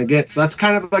as it's going to get. So that's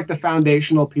kind of like the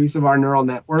foundational piece of our neural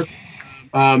network.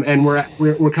 And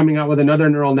we're coming out with another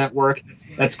neural network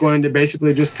that's going to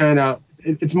basically just kind of,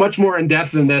 it's much more in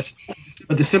depth than this,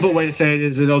 but the simple way to say it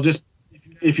is it'll just,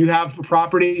 if you have a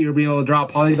property, you'll be able to draw a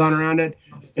polygon around it,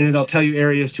 and it'll tell you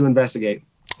areas to investigate.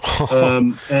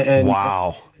 And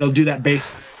wow. It'll do that based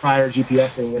on prior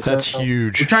GPS data. That's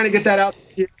huge. We're trying to get that out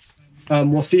here.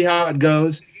 We'll see how it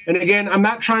goes. And again, I'm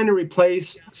not trying to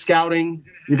replace scouting.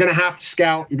 You're going to have to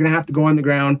scout. You're going to have to go on the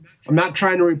ground. I'm not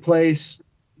trying to replace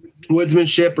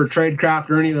woodsmanship or tradecraft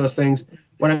or any of those things.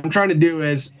 What I'm trying to do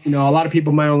is, a lot of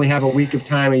people might only have a week of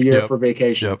time a year for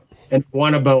vacation and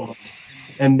want to bow hunt.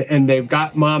 and they've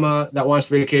got mama that wants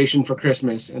to vacation for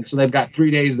Christmas, and so they've got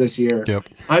 3 days this year. Yep.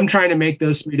 I'm trying to make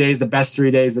those 3 days the best 3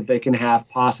 days that they can have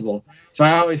possible. So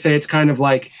I always say it's kind of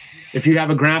like if you have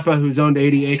a grandpa who's owned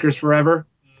 80 acres forever,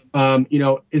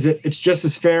 it's just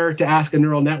as fair to ask a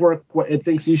neural network what it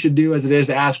thinks you should do as it is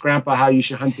to ask grandpa how you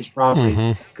should hunt this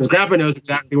property, because grandpa knows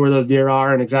exactly where those deer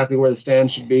are and exactly where the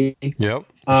stand should be. Yep.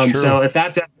 So if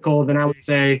that's ethical, then I would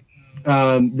say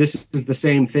this is the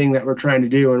same thing that we're trying to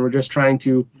do, and we're just trying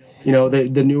to,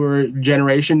 the newer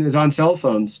generation is on cell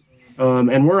phones,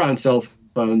 and we're on cell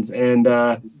phones, and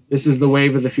this is the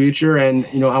wave of the future. And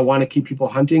I want to keep people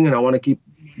hunting, and I want to keep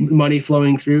money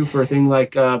flowing through for things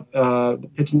like the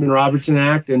Pittman-Robertson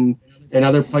Act and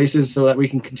other places, so that we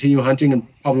can continue hunting in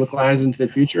public lands into the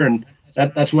future. And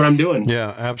that's what I'm doing.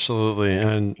 Yeah, absolutely.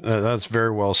 And that's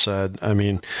very well said. I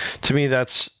mean, to me,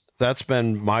 that's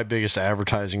been my biggest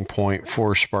advertising point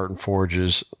for Spartan Forge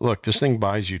is, look, this thing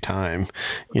buys you time,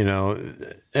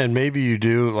 and maybe you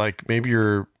do, like, maybe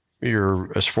you're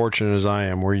as fortunate as I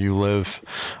am where you live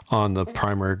on the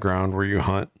primary ground where you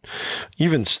hunt.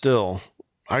 Even still,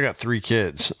 I got 3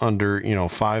 kids under,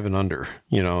 5 and under.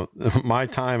 My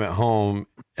time at home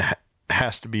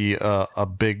has to be a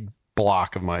big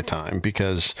block of my time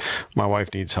because my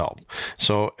wife needs help.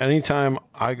 So anytime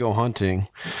I go hunting,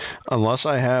 unless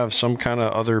I have some kind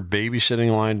of other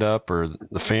babysitting lined up or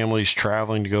the family's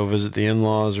traveling to go visit the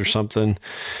in-laws or something,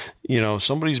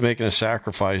 somebody's making a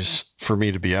sacrifice for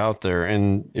me to be out there.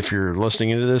 And if you're listening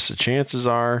into this, the chances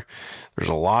are there's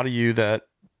a lot of you that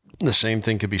the same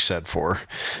thing could be said for.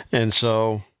 And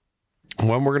so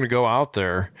when we're going to go out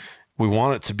there, we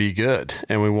want it to be good,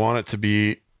 and we want it to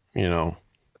be,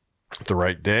 the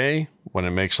right day, when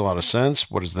it makes a lot of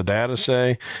sense. What does the data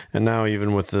say? And now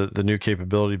even with the new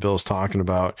capability Bill's talking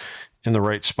about, in the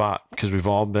right spot, because we've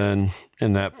all been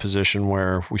in that position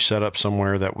where we set up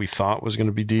somewhere that we thought was going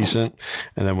to be decent,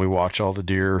 and then we watch all the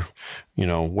deer,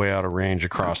 way out of range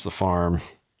across the farm,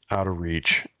 out of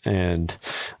reach. And,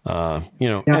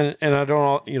 and I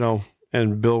don't,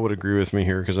 and Bill would agree with me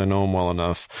here because I know him well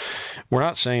enough. We're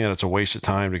not saying that it's a waste of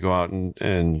time to go out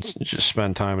and just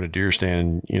spend time at a deer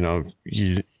stand.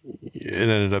 It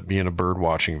ended up being a bird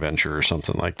watching venture or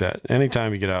something like that.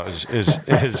 Anytime you get out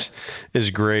is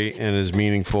great and is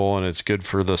meaningful, and it's good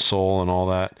for the soul and all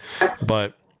that.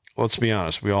 But let's be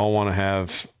honest, we all want to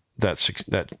have that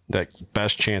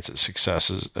best chance at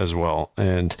success as well.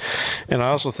 And I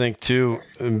also think too,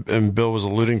 and Bill was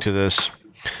alluding to this,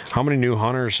 how many new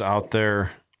hunters out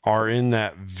there are in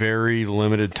that very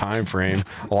limited time frame?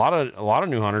 A lot of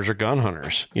new hunters are gun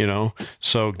hunters,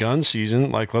 So gun season,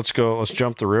 like let's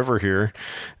jump the river here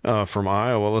from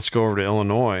Iowa. Let's go over to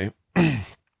Illinois.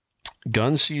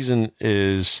 Gun season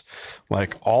is,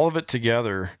 like, all of it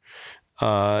together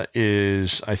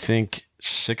is, I think,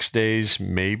 6 days,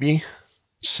 maybe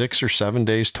 6 or 7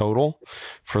 days total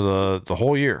for the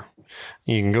whole year.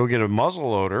 You can go get a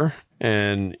muzzle loader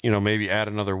and, maybe add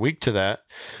another week to that.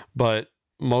 But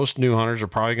most new hunters are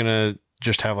probably going to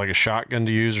just have like a shotgun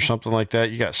to use or something like that.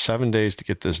 You got 7 days to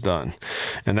get this done.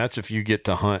 And that's if you get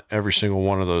to hunt every single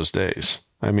one of those days.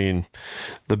 I mean,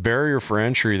 the barrier for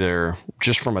entry there,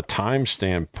 just from a time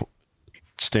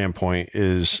standpoint,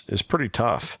 is pretty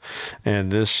tough.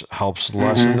 And this helps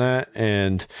lessen that.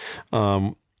 And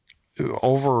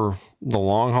over the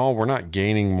long haul, we're not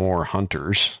gaining more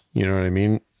hunters. You know what I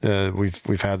mean?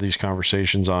 We've had these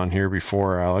conversations on here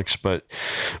before, Alex, but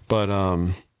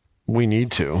we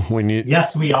need to.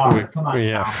 Yes, we are. Come on.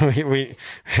 Yeah, you're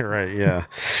right. Yeah,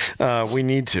 we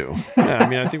need to. I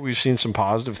mean, I think we've seen some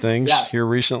positive things here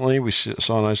recently. We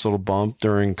saw a nice little bump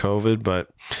during COVID, but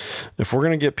if we're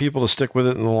going to get people to stick with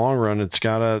it in the long run, there's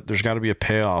got to be a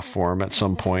payoff for them at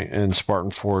some point, and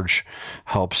Spartan Forge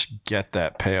helps get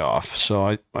that payoff.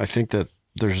 So I think that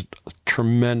there's a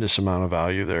tremendous amount of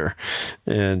value there.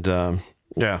 And,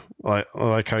 I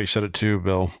like how you said it too,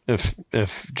 Bill.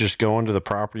 If just going to the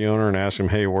property owner and ask him,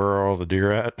 hey, where are all the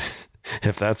deer at?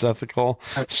 If that's ethical,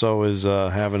 so is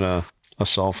having a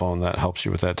cell phone. That helps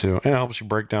you with that too. And it helps you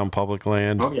break down public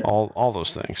land, all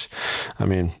those things. I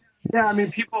mean,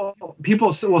 people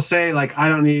will say, like,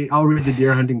 I'll read the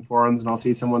deer hunting forums and I'll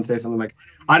see someone say something like,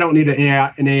 I don't need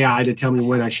an AI to tell me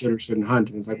when I should or shouldn't hunt.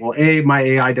 And it's like, well, my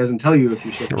AI doesn't tell you if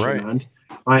you should or shouldn't hunt.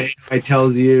 My AI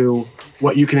tells you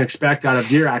what you can expect out of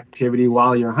deer activity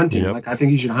while you're hunting. Like, I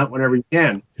think you should hunt whenever you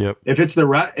can. If it's the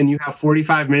rut and you have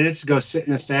 45 minutes to go sit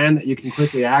in a stand that you can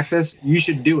quickly access, you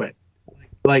should do it.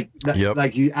 Like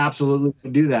you absolutely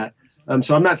should do that.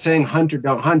 So I'm not saying hunt or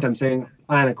don't hunt. I'm saying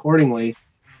plan accordingly.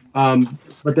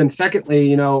 But then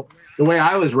secondly, the way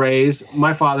I was raised,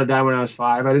 my father died when I was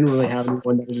 5. I didn't really have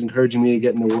anyone that was encouraging me to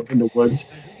get in the woods.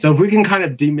 So if we can kind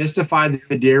of demystify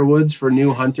the deer woods for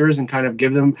new hunters and kind of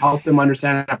help them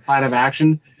understand a plan of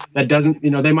action that doesn't,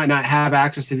 they might not have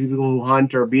access to people who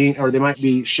hunt or they might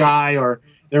be shy or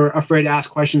they're afraid to ask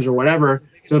questions or whatever.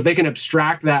 So if they can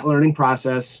abstract that learning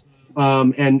process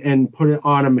and put it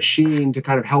on a machine to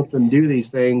kind of help them do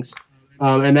these things,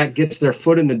 and that gets their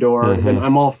foot in the door, then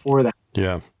I'm all for that.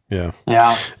 Yeah.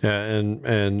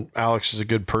 And Alex is a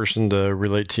good person to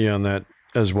relate to you on that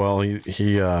as well.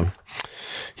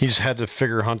 He's had to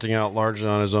figure hunting out largely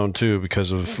on his own too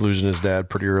because of losing his dad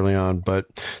pretty early on. But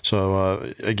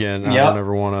so again, I don't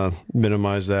ever want to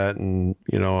minimize that, and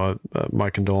my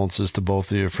condolences to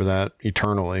both of you for that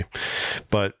eternally.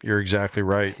 But you're exactly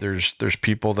right. There's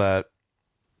people that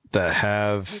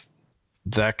have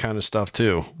that kind of stuff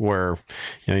too, where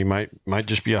you might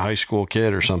just be a high school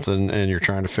kid or something, and you're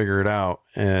trying to figure it out.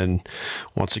 And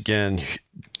once again,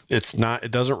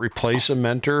 it doesn't replace a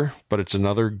mentor, but it's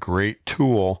another great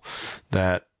tool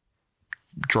that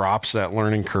drops that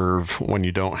learning curve when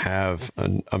you don't have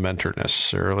a mentor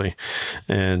necessarily.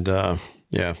 And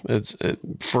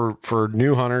for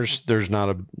new hunters, there's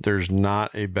not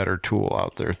a better tool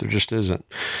out there. There just isn't.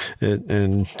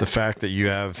 And the fact that you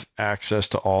have access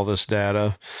to all this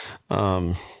data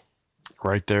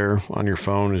right there on your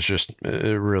phone is it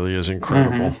really is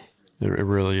incredible. It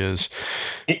really is.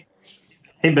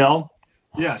 Hey, Bill.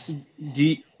 Yes.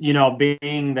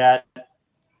 Being that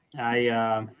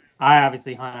I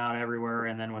obviously hunt out everywhere,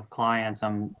 and then with clients,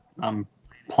 I'm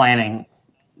planning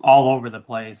all over the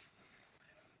place.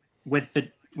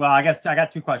 I guess I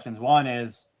got 2 questions. One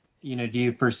is, do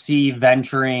you foresee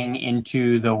venturing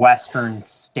into the Western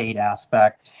state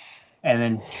aspect? And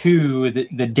then 2,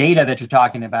 the data that you're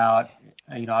talking about,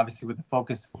 obviously with the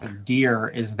focus of deer,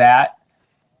 is that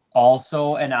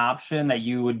also an option that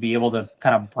you would be able to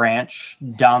kind of branch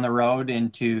down the road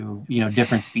into,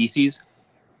 different species?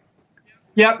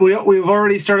 Yeah, we've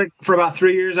already started for about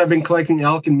 3 years. I've been collecting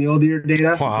elk and mule deer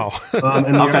data. Wow.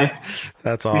 Okay.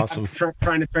 That's awesome.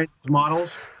 Trying to train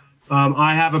models.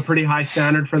 I have a pretty high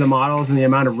standard for the models and the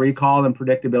amount of recall and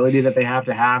predictability that they have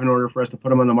to have in order for us to put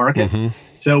them on the market.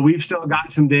 So we've still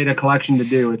got some data collection to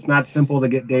do. It's not simple to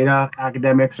get data.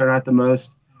 Academics are not the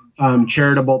most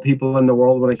charitable people in the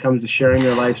world when it comes to sharing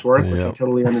their life's work, which I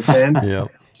totally understand.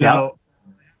 So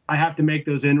I have to make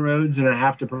those inroads, and I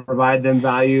have to provide them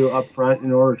value up front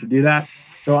in order to do that.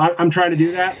 So I'm trying to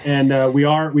do that, and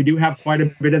we do have quite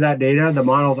a bit of that data. The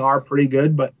models are pretty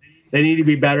good, but they need to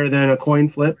be better than a coin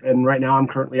flip. And right now I'm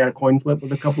currently at a coin flip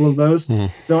with a couple of those.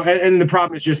 So, and the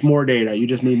problem is just more data. You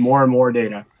just need more and more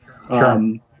data.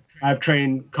 Sure. I've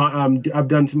trained, I've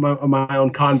done some of my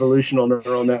own convolutional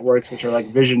neural networks, which are like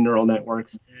vision neural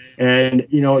networks. And,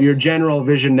 your general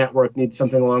vision network needs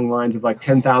something along the lines of like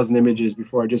 10,000 images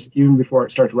before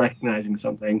it starts recognizing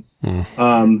something.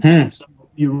 So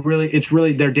it's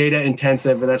really, they're data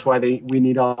intensive, and that's why we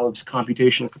need all this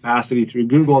computational capacity through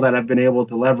Google that I've been able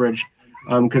to leverage.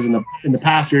 Because in the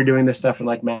past we were doing this stuff in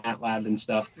like MATLAB and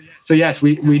stuff. So yes,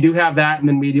 we do have that, and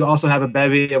then we do also have a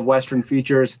bevy of Western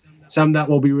features, some that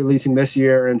we'll be releasing this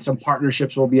year, and some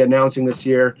partnerships we'll be announcing this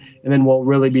year, and then we'll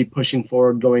really be pushing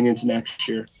forward going into next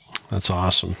year. That's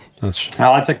awesome. That's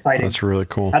exciting. That's really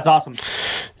cool. That's awesome.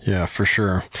 Yeah, for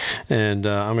sure. And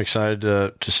I'm excited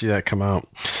to see that come out.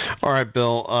 All right,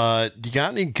 Bill, do you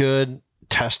got any good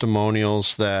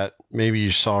testimonials that maybe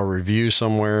you saw a review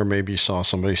somewhere, maybe you saw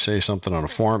somebody say something on a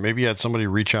forum, maybe you had somebody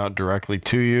reach out directly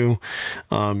to you?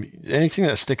 Anything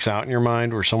that sticks out in your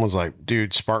mind where someone's like,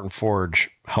 dude, Spartan Forge,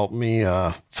 help me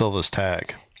fill this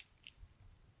tag?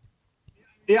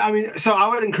 Yeah, so I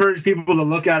would encourage people to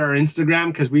look at our Instagram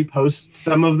because we post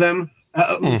some of them.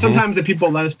 Sometimes the people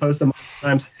let us post them.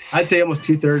 Sometimes I'd say almost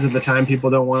 2/3 of the time people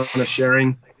don't want us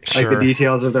sharing the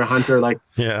details of their hunter,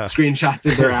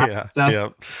 screenshots of their app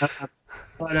stuff.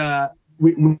 But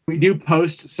we do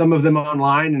post some of them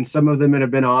online, and some of them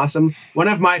have been awesome. One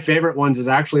of my favorite ones is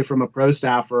actually from a pro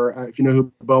staffer. If you know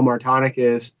who Bo Martonic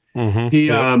is, he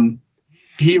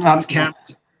runs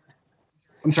cameras.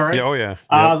 I'm sorry. Oh yeah.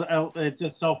 It's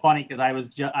just so funny because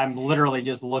I'm literally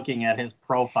just looking at his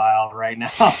profile right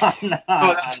now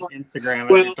on Instagram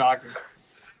as you're talking.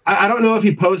 I don't know if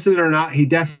he posted it or not. He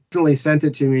definitely sent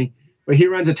it to me, but he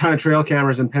runs a ton of trail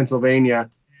cameras in Pennsylvania,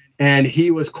 and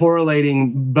he was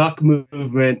correlating buck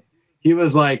movement. He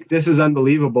was like, "This is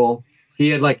unbelievable." He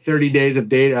had 30 days of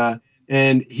data,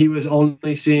 and he was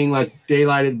only seeing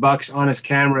daylighted bucks on his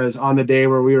cameras on the day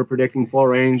where we were predicting full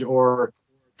range or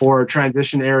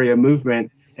transition area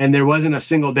movement. And there wasn't a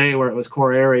single day where it was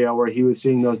core area where he was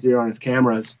seeing those deer on his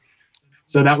cameras.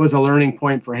 So that was a learning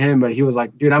point for him. But he was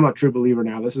like, dude, I'm a true believer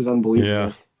now. This is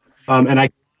unbelievable. Yeah. And a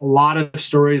lot of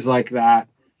stories like that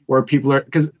where people are,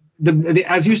 because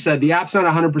as you said, the app's not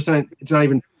 100%. It's not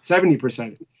even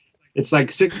 70%. It's like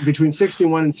between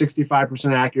 61 and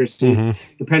 65% accuracy,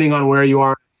 depending on where you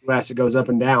are in the US. It goes up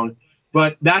and down.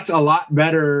 But that's a lot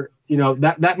better.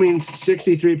 That means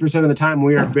 63% of the time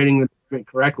we are bidding the movement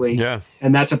correctly. Yeah.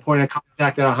 And that's a point of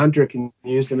contact that a hunter can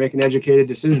use to make an educated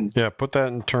decision. Yeah, put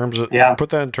that in terms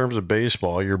of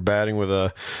baseball. You're batting with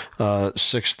a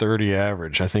 630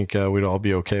 average. I think we'd all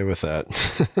be okay with that.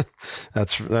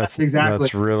 that's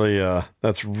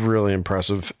really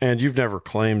impressive. And you've never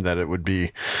claimed that it would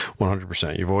be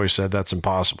 100%. You've always said that's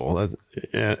impossible.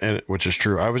 And which is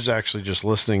true. I was actually just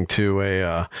listening to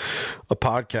a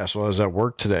podcast while I was at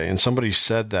work today, and somebody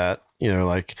said that,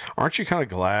 like, aren't you kind of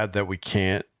glad that we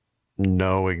can't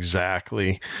know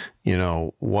exactly,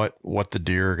 what the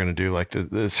deer are going to do? Like,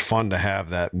 it's fun to have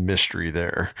that mystery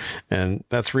there, and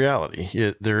that's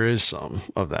reality. There is some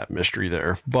of that mystery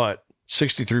there, but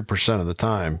 63% of the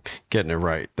time getting it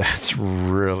right, that's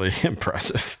really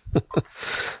impressive.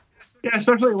 Yeah,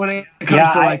 especially when it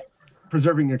comes to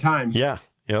preserving your time. Yeah.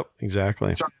 Yep,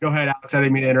 exactly. Sorry, go ahead, Alex. I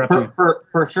didn't mean to interrupt you.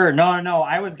 For sure. No.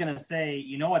 I was going to say,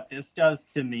 what this does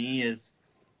to me is,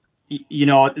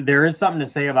 there is something to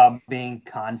say about being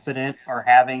confident or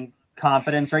having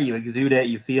confidence, right? You exude it,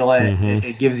 you feel it.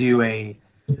 It gives you a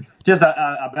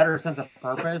better sense of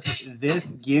purpose.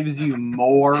 This gives you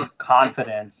more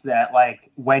confidence that, like,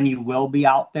 when you will be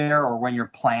out there or when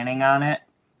you're planning on it,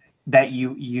 that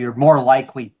you're more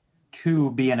likely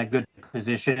to be in a good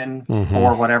position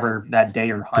for whatever that day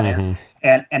or hunt is.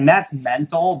 And that's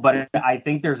mental, but I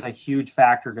think there's a huge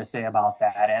factor to say about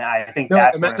that. And I think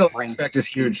that's the mental aspect is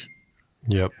huge.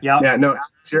 Yep. Yeah, no,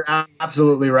 you're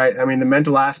absolutely right. I mean, the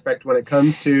mental aspect when it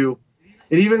comes to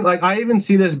it, even like I even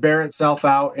see this bear itself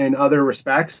out in other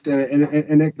respects.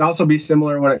 And it can also be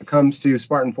similar when it comes to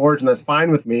Spartan Forge. And that's fine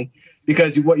with me,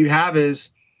 because what you have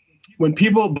is when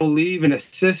people believe in a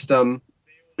system,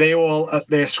 they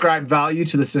ascribe value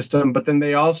to the system, but then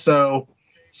they also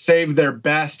save their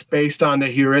best based on the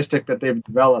heuristic that they've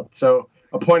developed. So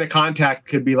a point of contact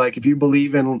could be like, if you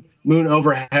believe in moon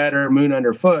overhead or moon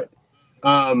underfoot,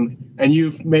 and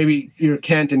you're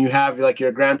Kent and you have like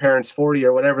your grandparents' 40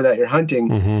 or whatever that you're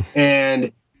hunting,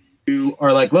 and you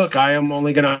are like, look, I am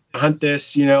only going to hunt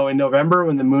this, in November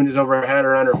when the moon is overhead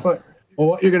or underfoot. Well,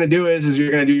 what you're going to do is you're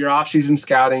going to do your off-season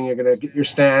scouting. You're going to get your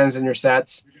stands and your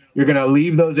sets. You're going to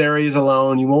leave those areas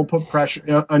alone. You won't put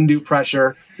undue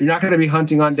pressure. You're not going to be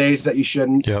hunting on days that you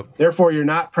shouldn't. Yep. Therefore, you're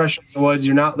not pressuring the woods.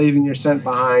 You're not leaving your scent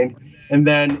behind. And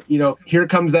then, here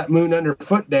comes that moon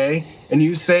underfoot day, and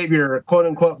you save your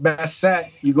quote-unquote best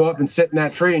set. You go up and sit in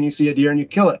that tree, and you see a deer, and you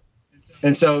kill it.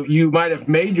 And so you might have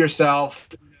made yourself,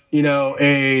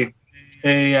 a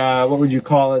what would you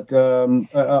call it?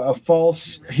 A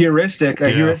false heuristic,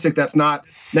 heuristic that's not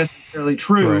necessarily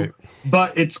true. Right.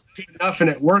 But it's good enough and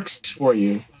it works for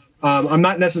you. I'm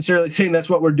not necessarily saying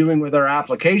that's what we're doing with our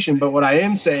application, but what I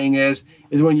am saying is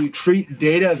when you treat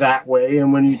data that way,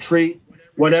 and when you treat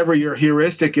whatever your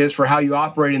heuristic is for how you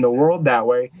operate in the world that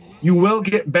way, you will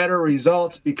get better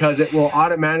results, because it will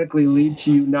automatically lead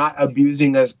to you not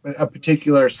abusing a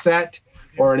particular set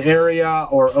or an area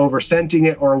or over-scenting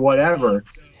it or whatever.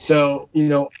 So,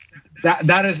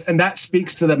 that is, and that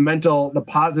speaks to the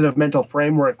positive mental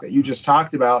framework that you just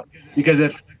talked about. Because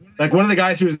if, like, one of the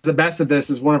guys who's the best at this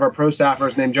is one of our pro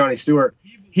staffers named Johnny Stewart.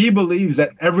 He believes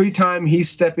that every time he's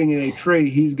stepping in a tree,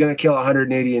 he's going to kill a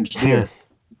 180-inch deer.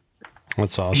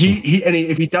 That's awesome.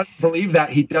 If he doesn't believe that,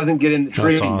 he doesn't get in the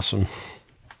tree. That's awesome.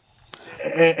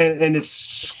 And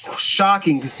it's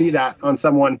shocking to see that on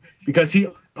someone, because he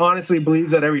honestly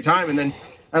believes that every time. And then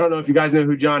I don't know if you guys know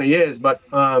who Johnny is, but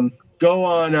go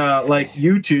on like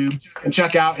YouTube and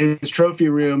check out his trophy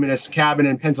room in his cabin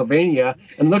in Pennsylvania,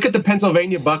 and look at the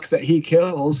Pennsylvania bucks that he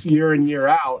kills year in, year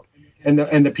out, and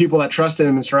the people that trust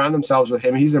him and surround themselves with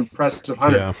him. He's an impressive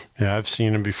hunter. Yeah, I've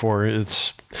seen him before.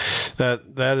 It's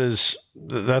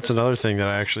that's another thing that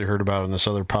I actually heard about in this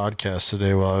other podcast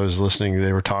today while I was listening.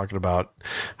 They were talking about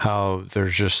how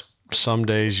there's just some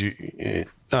days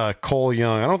Cole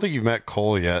Young. I don't think you've met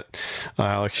Cole yet,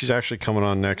 Alex. He's actually coming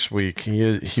on next week.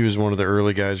 He was one of the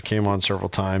early guys who came on several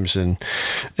times, and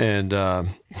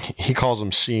he calls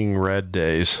them seeing red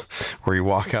days, where you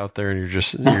walk out there and you're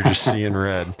just seeing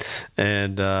red.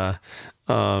 And I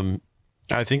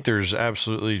think there's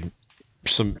absolutely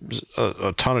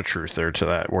a ton of truth there to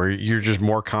that, where you're just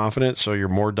more confident, so you're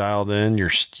more dialed in.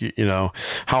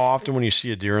 How often when you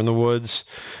see a deer in the woods,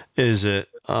 is it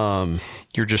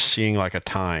you're just seeing like a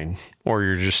tine, or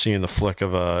you're just seeing the flick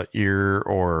of a ear,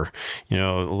 or a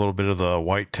little bit of the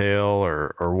white tail,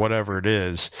 or whatever it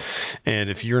is. And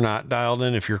if you're not dialed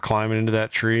in, if you're climbing into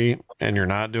that tree and you're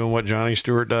not doing what Johnny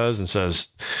Stewart does and says,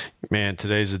 man,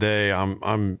 today's the day,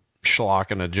 I'm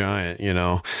schlocking a giant,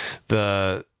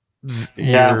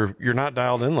 you're not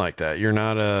dialed in like that. You're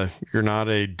not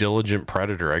a diligent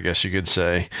predator, I guess you could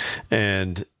say.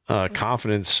 And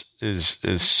confidence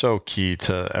is so key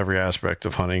to every aspect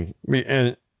of hunting.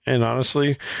 And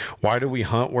honestly, why do we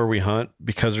hunt where we hunt?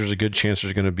 Because there's a good chance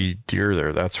there's going to be deer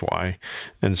there. That's why.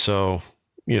 And so,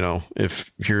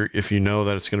 if you know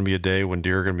that it's going to be a day when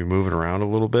deer are going to be moving around a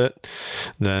little bit,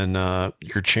 then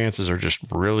your chances are just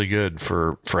really good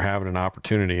for having an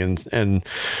opportunity. And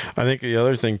I think the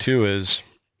other thing too is,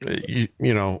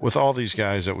 with all these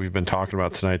guys that we've been talking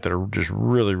about tonight that are just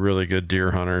really, really good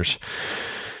deer hunters,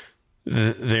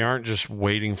 they aren't just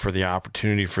waiting for the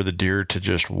opportunity for the deer to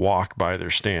just walk by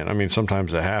their stand. I mean,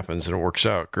 sometimes that happens and it works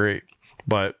out great,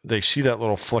 but they see that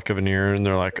little flick of an ear and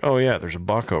they're like, oh yeah, there's a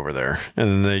buck over there. And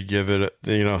then they give it,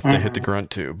 if they hit the grunt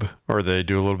tube, or they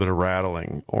do a little bit of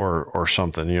rattling or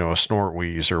something, a snort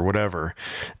wheeze or whatever.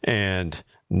 And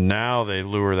now they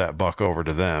lure that buck over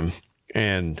to them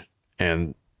and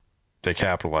they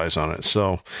capitalize on it.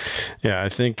 So yeah, I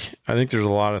think there's a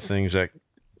lot of things that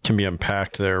can be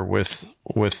unpacked there with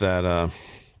that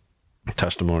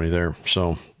testimony there.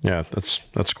 So yeah,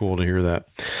 that's cool to hear that.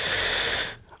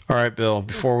 All right, Bill,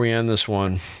 before we end this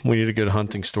one, we need a good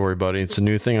hunting story, buddy. It's a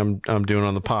new thing I'm doing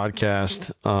on the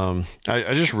podcast.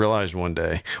 I just realized one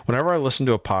day, whenever I listen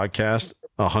to a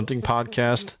hunting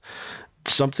podcast,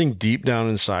 something deep down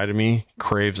inside of me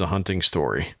craves a hunting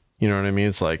story. You know what I mean?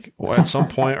 It's like, well, at some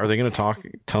point, are they going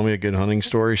to tell me a good hunting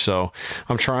story? So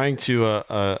I'm trying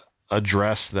to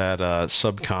address that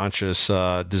subconscious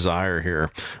desire here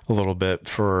a little bit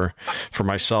for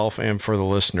myself and for the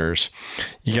listeners.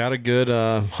 You got a good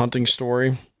hunting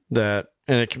story and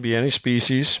it can be any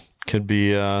species. Could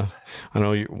be I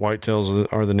know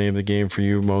whitetails are the name of the game for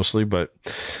you mostly, but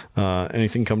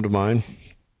anything come to mind?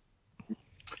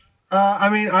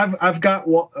 I've got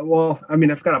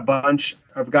a bunch.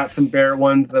 I've got some bear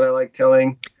ones that I like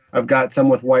telling. I've got some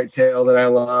with whitetail that I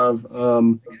love.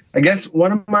 I guess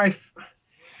one of my,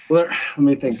 let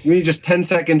me think. Give me just 10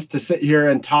 seconds to sit here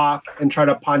and talk and try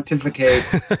to pontificate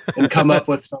and come up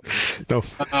with something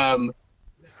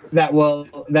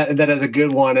that is a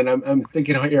good one. And I'm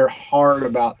thinking here hard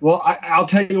about. Well, I'll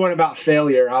tell you one about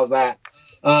failure. How's that?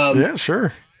 Yeah,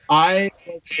 sure. I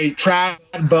was a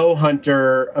trad bow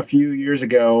hunter a few years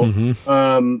ago.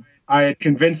 Mm-hmm. I had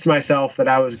convinced myself that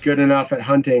I was good enough at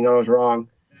hunting. I was wrong.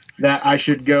 That I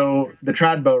should go the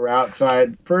trad bow route. So I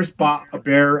had first bought a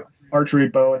bear archery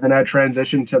bow, and then I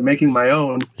transitioned to making my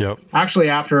own. Yep. Actually,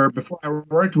 before I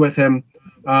worked with him,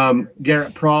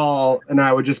 Garrett Prawl and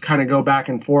I would just kind of go back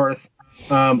and forth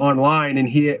online, and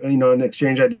he, and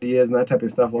exchange ideas and that type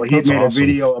of stuff. Well, he had made a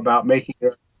video about making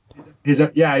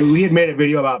we had made a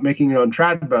video about making your own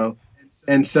trad bow.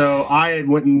 And so I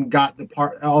went and got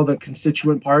all the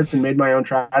constituent parts and made my own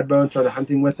trad bow and started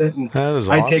hunting with it. And that is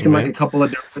I'd awesome, taken man. like a couple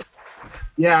of different.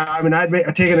 Yeah,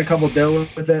 I'd taken a couple of doe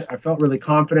with it. I felt really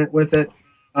confident with it.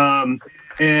 And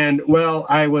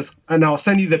I'll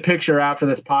send you the picture after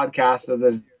this podcast of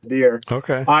this deer.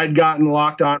 Okay. I'd gotten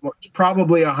locked on what was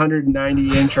probably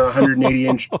 190 inch or 180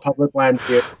 inch public land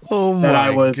deer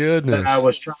that I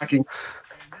was tracking.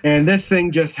 And this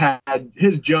thing just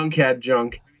his junk had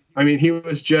junk. I mean, he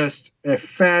was just a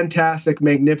fantastic,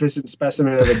 magnificent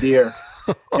specimen of a deer.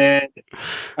 And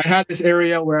I had this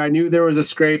area where I knew there was a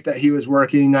scrape that he was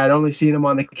working. I'd only seen him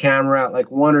on the camera at like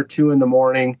 1 or 2 in the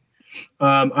morning.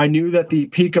 I knew that the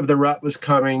peak of the rut was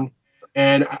coming,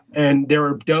 and there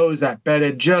were does that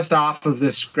bedded just off of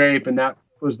this scrape, and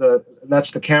that's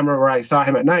the camera where I saw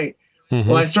him at night. Mm-hmm.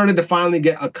 Well, I started to finally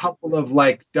get a couple of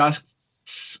like dusk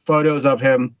photos of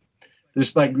him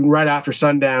just like right after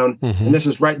sundown. Mm-hmm. And this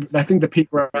is right, I think the peak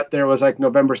right there was like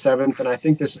November 7th.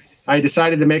 And I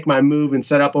decided to make my move and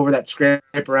set up over that scrape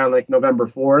around like November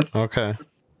 4th. Okay.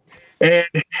 And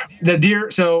the deer,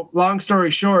 so long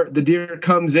story short, the deer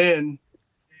comes in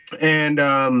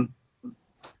and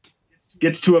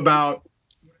gets to about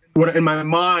what in my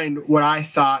mind, what I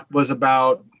thought was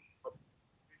about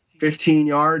 15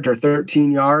 yards or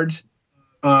 13 yards.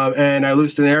 And I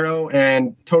loosed an arrow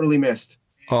and totally missed.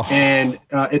 And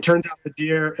it turns out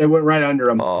it went right under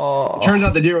him. It turns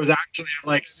out the deer was actually at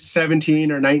like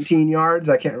 17 or 19 yards.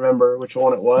 I can't remember which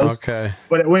one it was. Okay.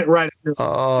 But it went right under him.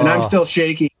 And I'm still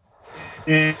shaking.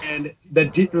 And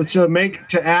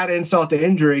to add insult to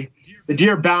injury, the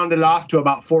deer bounded off to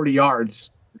about 40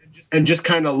 yards and just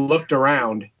kind of looked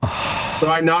around. So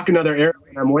I knock another arrow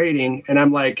and I'm waiting, and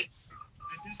I'm like,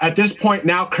 at this point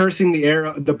now cursing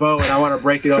the bow, and I want to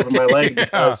break it over my leg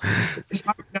because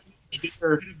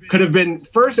could have been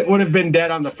first. It would have been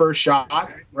dead on the first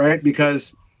shot, right?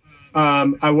 Because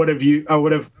I would have made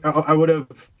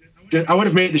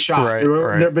the shot. Right, There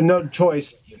would have been no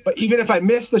choice. But even if I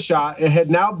missed the shot, it had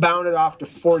now bounded off to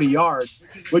 40 yards,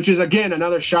 which is again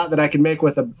another shot that I can make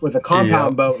with a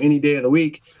compound bow any day of the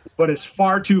week. But it's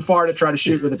far too far to try to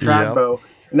shoot with a trad bow.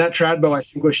 And that trad bow, I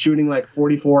think, was shooting like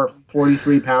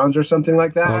 43 pounds or something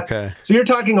like that. Okay. So you're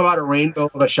talking about a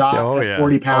rainbow of a shot at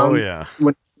 40 pounds. Oh, yeah.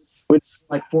 With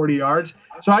like 40 yards.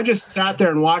 So I just sat there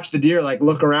and watched the deer like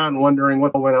look around wondering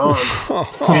what went on.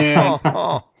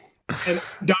 and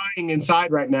dying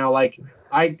inside right now.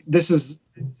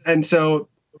 And so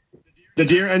the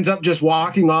deer ends up just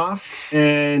walking off,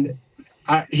 and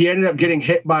he ended up getting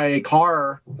hit by a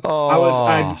car.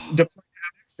 The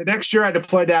next year I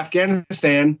deployed to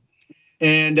Afghanistan,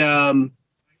 and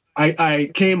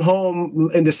I came home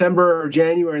in December or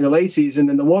January in the late season,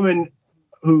 and the woman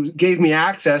who gave me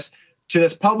access to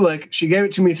this public, she gave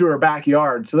it to me through her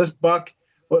backyard. So this buck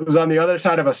was on the other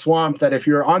side of a swamp that if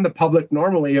you're on the public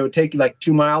normally, it would take you like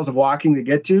 2 miles of walking to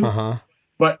get to.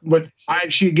 But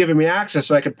she had given me access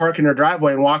so I could park in her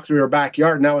driveway and walk through her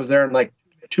backyard, and I was there in like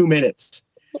 2 minutes.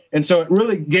 And so it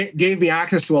really gave me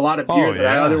access to a lot of deer that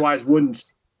I otherwise wouldn't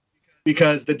see,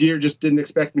 because the deer just didn't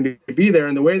expect me to be there.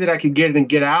 And the way that I could get in and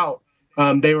get out,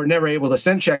 they were never able to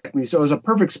scent check me. So it was a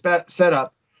perfect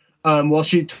setup. Well,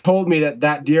 she told me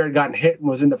that deer had gotten hit and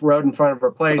was in the road in front of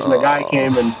her place, and a guy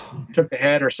came and took the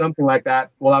head or something like that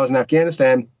while I was in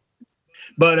Afghanistan.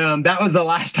 But that was the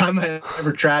last time I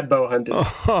ever trad bow hunted.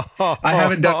 I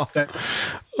haven't done it since.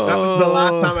 That was the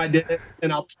last time I did it,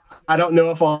 and I don't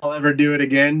know if I'll ever do it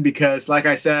again, because, like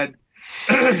I said,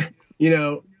 when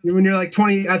you're like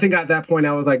 20, I think at that point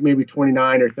I was like maybe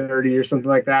 29 or 30 or something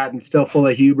like that, and still full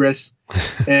of hubris,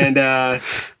 and I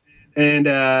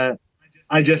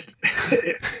just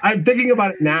I'm thinking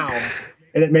about it now,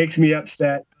 and it makes me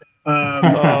upset.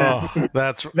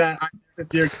 This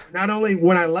deer, not only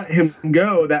when I let him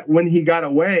go, that when he got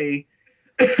away,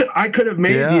 I could have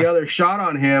made the other shot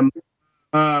on him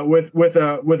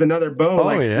with another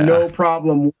bow, no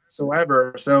problem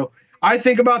whatsoever. So I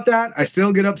think about that. I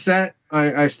still get upset.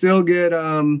 I still get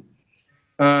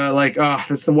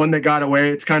that's the one that got away.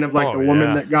 It's kind of like the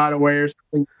woman that got away or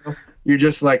something. You're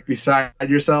just like beside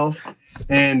yourself.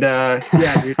 And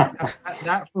dude,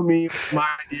 that for me was my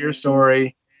deer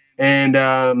story.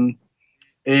 And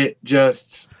it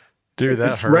just, dude, that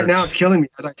hurts. Right now it's killing me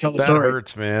as I tell the story. That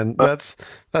hurts, man. That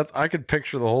I could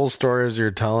picture the whole story as you're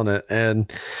telling it.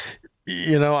 And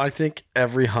I think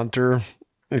every hunter,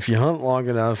 if you hunt long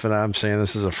enough, and I'm saying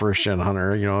this is a first gen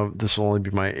hunter, this will only be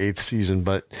my 8th season,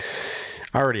 but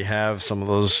I already have some of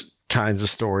those kinds of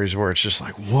stories where it's just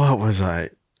like, what was I?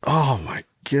 Oh my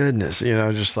goodness,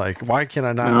 just like, why can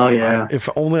I not? If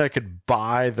only I could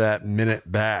buy that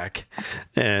minute back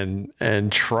and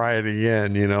try it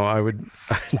again, I would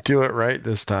do it right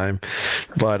this time.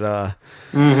 But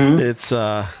it's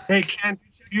hey Ken,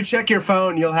 you check your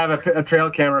phone, you'll have a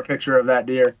trail camera picture of that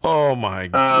deer. Oh my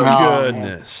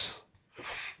goodness.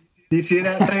 Do you see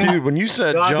that thing? Dude, when you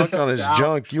said junk on his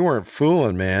junk, you weren't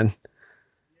fooling, man.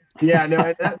 Yeah,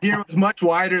 no, that deer was much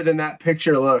wider than that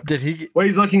picture looks. What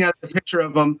he's looking at the picture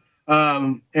of him,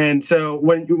 and so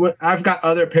when I've got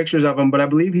other pictures of him, but I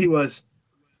believe it was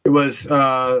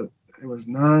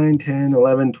 9, 10,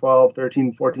 11, 12,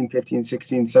 13, 14, 15,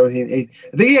 16, 17, 18.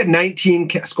 I think he had 19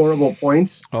 scoreable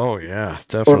points. Oh yeah,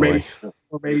 definitely.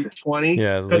 Or maybe 20.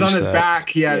 Yeah, because on his back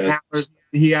he had antlers,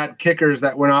 he had kickers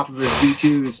that went off of his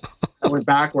D2s that went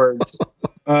backwards.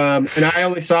 And I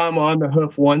only saw him on the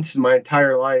hoof once in my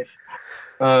entire life.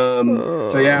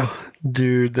 So yeah,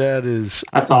 dude, that's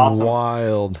awesome.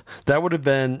 Wild. That would have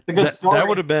been that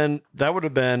would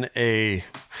have been a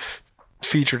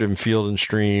featured in Field and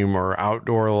Stream or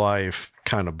Outdoor Life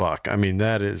kind of buck. I mean,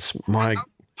 that is my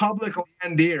public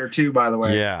land deer too, by the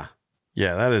way. Yeah,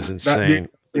 that is insane.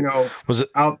 That, was it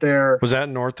out there? Was that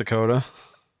in North Dakota?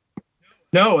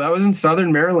 No, that was in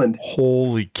Southern Maryland.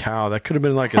 Holy cow, that could have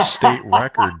been like a state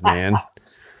record, man.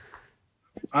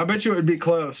 I bet you it would be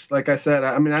close. Like I said,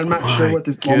 I mean, I'm not sure what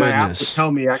my app would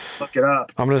tell me. I can look it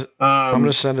up. I'm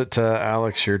gonna send it to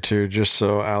Alex here too, just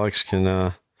so Alex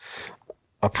can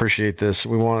appreciate this.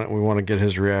 We want to get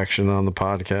his reaction on the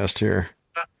podcast here.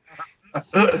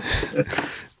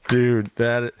 Dude,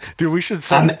 we should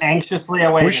send. I'm anxiously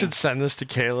awaiting. We should send this to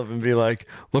Caleb and be like,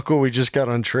 "Look what we just got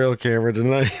on trail camera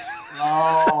tonight."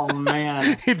 Oh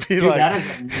man, He'd be dude, like, that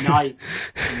is a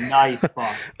nice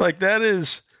buck. Like that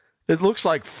is. It looks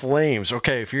like flames.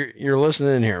 Okay, if you're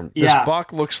listening in here, this Yeah.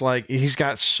 buck looks like he's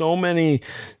got so many.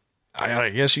 I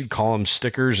guess you'd call them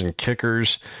stickers and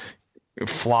kickers,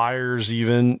 flyers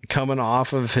even coming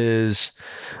off of his.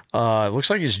 It looks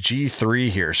like his G3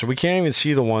 here, so we can't even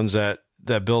see the ones that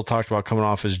Bill talked about coming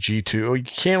off his G2. Oh, you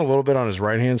can a little bit on his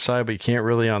right-hand side, but you can't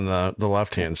really on the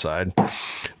left-hand side.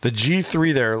 The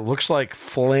G3 there looks like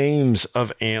flames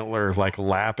of antler, like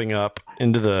lapping up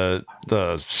into the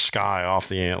sky off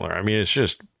the antler. I mean, it's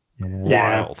just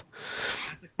wild.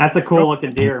 That's a cool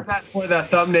looking deer. That for the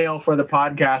thumbnail for the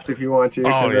podcast if you want to.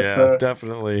 Oh yeah,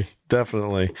 definitely.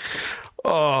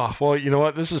 Oh, well, you know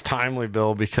what? This is timely,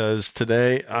 Bill, because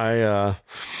today I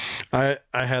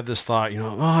had this thought,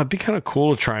 it'd be kind of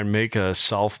cool to try and make a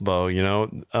self bow,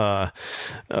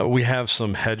 we have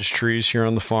some hedge trees here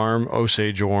on the farm.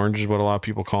 Osage orange is what a lot of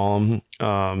people call them.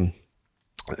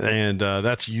 And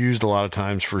that's used a lot of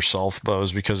times for self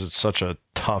bows because it's such a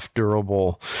tough,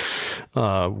 durable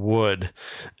wood.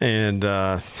 And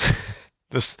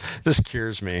This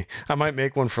cures me. I might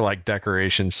make one for like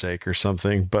decoration's sake or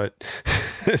something, but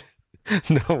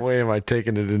no way am I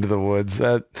taking it into the woods.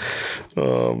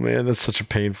 Oh man, that's such a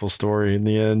painful story in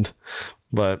the end.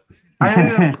 But I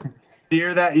ended up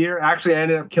deer that year. Actually, I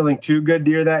ended up killing 2 good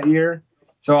deer that year.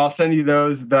 So I'll send you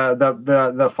those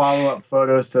the follow up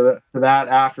photos to that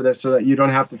after this, so that you don't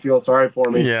have to feel sorry for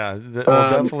me. Yeah, well,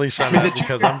 definitely send that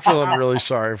because I'm feeling really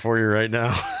sorry for you right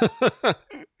now.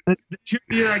 The 2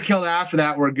 deer I killed after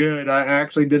that were good. I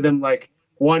actually did them like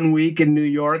 1 week in New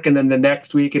York and then the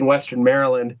next week in Western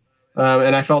Maryland.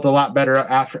 And I felt a lot better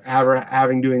after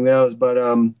having doing those. But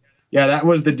yeah, that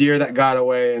was the deer that got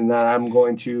away, and that I'm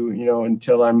going to,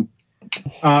 until I'm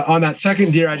on that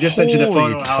second deer. I just sent you the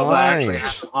photo. I actually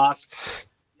have an awesome.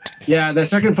 Yeah, the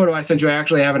second photo I sent you, I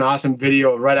actually have an awesome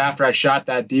video right after I shot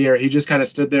that deer. He just kind of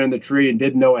stood there in the tree and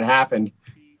didn't know what happened.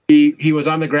 He was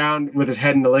on the ground with his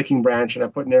head in the licking branch, and I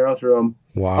put an arrow through him.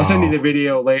 Wow. I'll send you the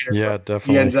video later. Yeah,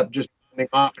 definitely. He ends up just running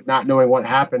off and not knowing what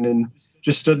happened and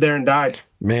just stood there and died.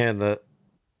 Man, that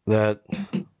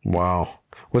wow.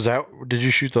 Did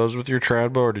you shoot those with your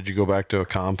trad bow, or did you go back to a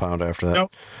compound after that?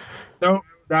 Nope.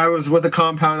 I was with a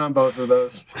compound on both of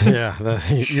those. Yeah,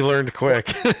 you learned quick.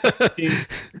 If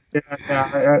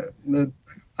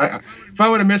I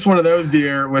would have missed one of those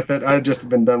deer with it, I'd just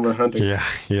been done with hunting. Yeah,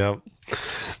 yep.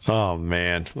 Oh,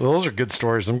 man. Well, those are good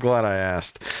stories. I'm glad I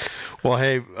asked. Well,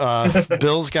 hey,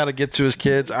 Bill's got to get to his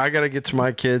kids. I got to get to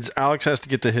my kids. Alex has to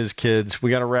get to his kids.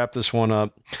 We got to wrap this one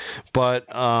up. But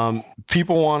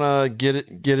people want to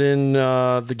get in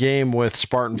the game with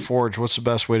Spartan Forge. What's the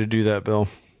best way to do that, Bill?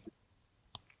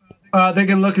 They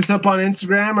can look us up on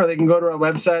Instagram, or they can go to our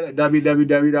website at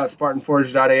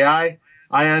www.spartanforge.ai.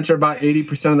 I answer about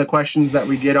 80% of the questions that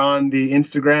we get on the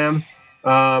Instagram.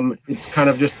 It's kind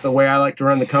of just the way I like to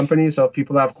run the company. So if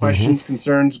people have questions,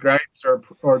 concerns, gripes,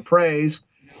 or praise,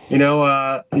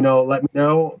 let me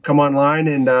know. Come online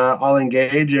and I'll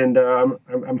engage. And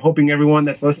I'm hoping everyone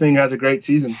that's listening has a great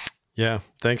season. Yeah.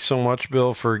 Thanks so much,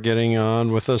 Bill, for getting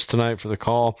on with us tonight for the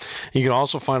call. You can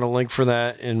also find a link for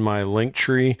that in my link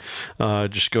tree.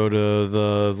 Just go to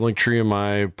the link tree in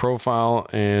my profile,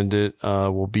 and it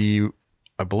will be,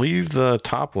 I believe, the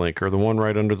top link or the one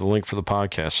right under the link for the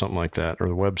podcast, something like that, or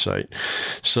the website.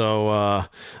 So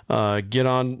get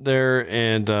on there,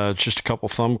 and just a couple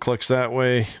thumb clicks that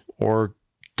way, or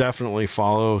definitely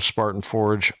follow Spartan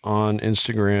Forge on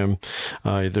Instagram.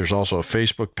 There's also a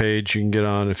Facebook page you can get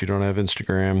on if you don't have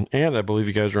Instagram, and I believe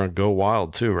you guys are on Go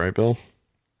Wild too, right, Bill?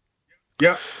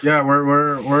 Yeah,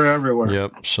 we're everywhere.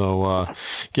 Yep. So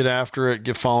get after it,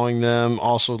 get following them.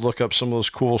 Also look up some of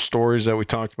those cool stories that we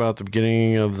talked about at the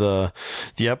beginning of the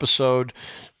episode.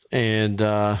 And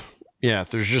yeah,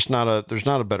 there's not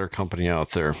a better company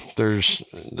out there. There's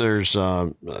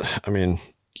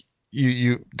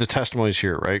you the testimony's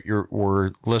here, right?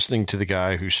 We're listening to the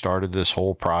guy who started this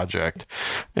whole project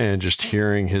and just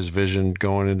hearing his vision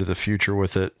going into the future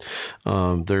with it.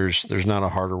 There's not a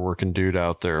harder working dude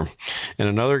out there. And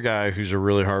another guy who's a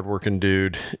really hard working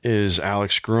dude is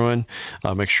Alex Gruen.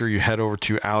 Make sure you head over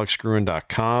to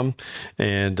alexgruen.com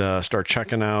and start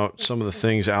checking out some of the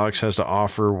things Alex has to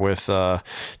offer with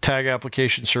tag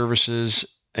application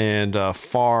services and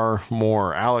far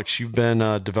more. Alex, you've been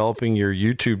developing your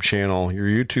YouTube channel, your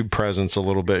YouTube presence a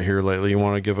little bit here lately. You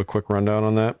want to give a quick rundown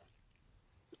on that?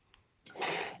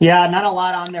 Yeah, not a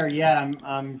lot on there yet.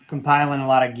 I'm compiling a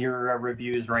lot of gear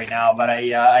reviews right now, but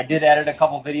I did edit a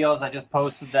couple videos. I just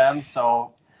posted them,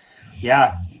 so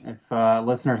yeah. If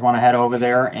listeners want to head over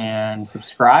there and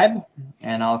subscribe,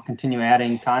 and I'll continue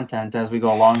adding content as we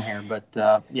go along here. But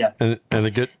yeah, and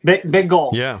the good big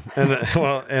goal. Yeah,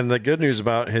 and the good news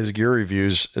about his gear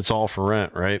reviews, it's all for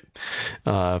rent, right?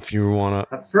 If you want to,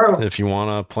 That's true. If you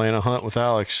want to plan a hunt with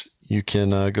Alex, you can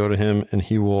go to him and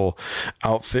he will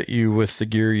outfit you with the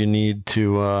gear you need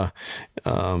to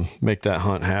make that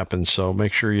hunt happen. So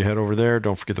make sure you head over there.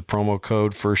 Don't forget the promo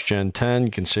code FirstGen10.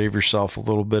 You can save yourself a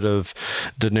little bit of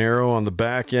dinero on the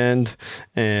back end,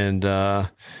 and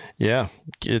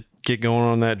get going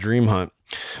on that dream hunt.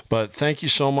 But thank you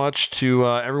so much to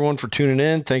everyone for tuning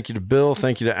in. Thank you to Bill.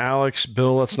 Thank you to Alex.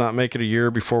 Bill, let's not make it a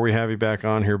year before we have you back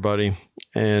on here, buddy.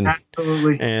 And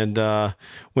absolutely. And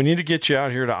we need to get you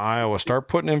out here to Iowa. Start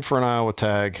putting in for an Iowa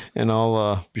tag, and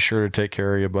I'll be sure to take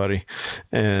care of you, buddy.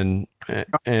 And I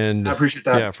appreciate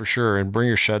that. Yeah, for sure. And bring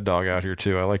your shed dog out here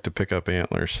too. I like to pick up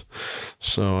antlers.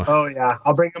 So. Oh yeah,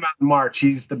 I'll bring him out in March.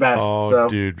 He's the best. Oh,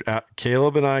 dude,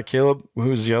 Caleb,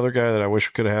 who's the other guy that I wish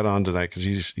we could have had on tonight, because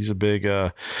he's a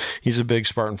big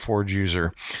Spartan Forge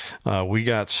user. We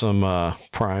got some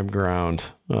prime ground.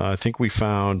 I think we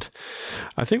found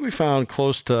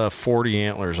close to 40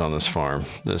 antlers on this farm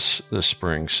this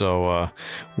spring. So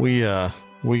we got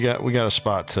a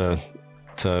spot to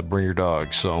bring your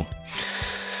dog. So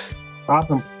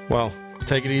awesome. Well,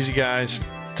 take it easy, guys.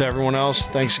 To everyone else,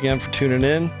 thanks again for tuning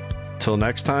in. Till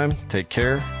next time, take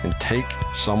care and take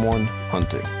someone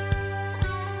hunting.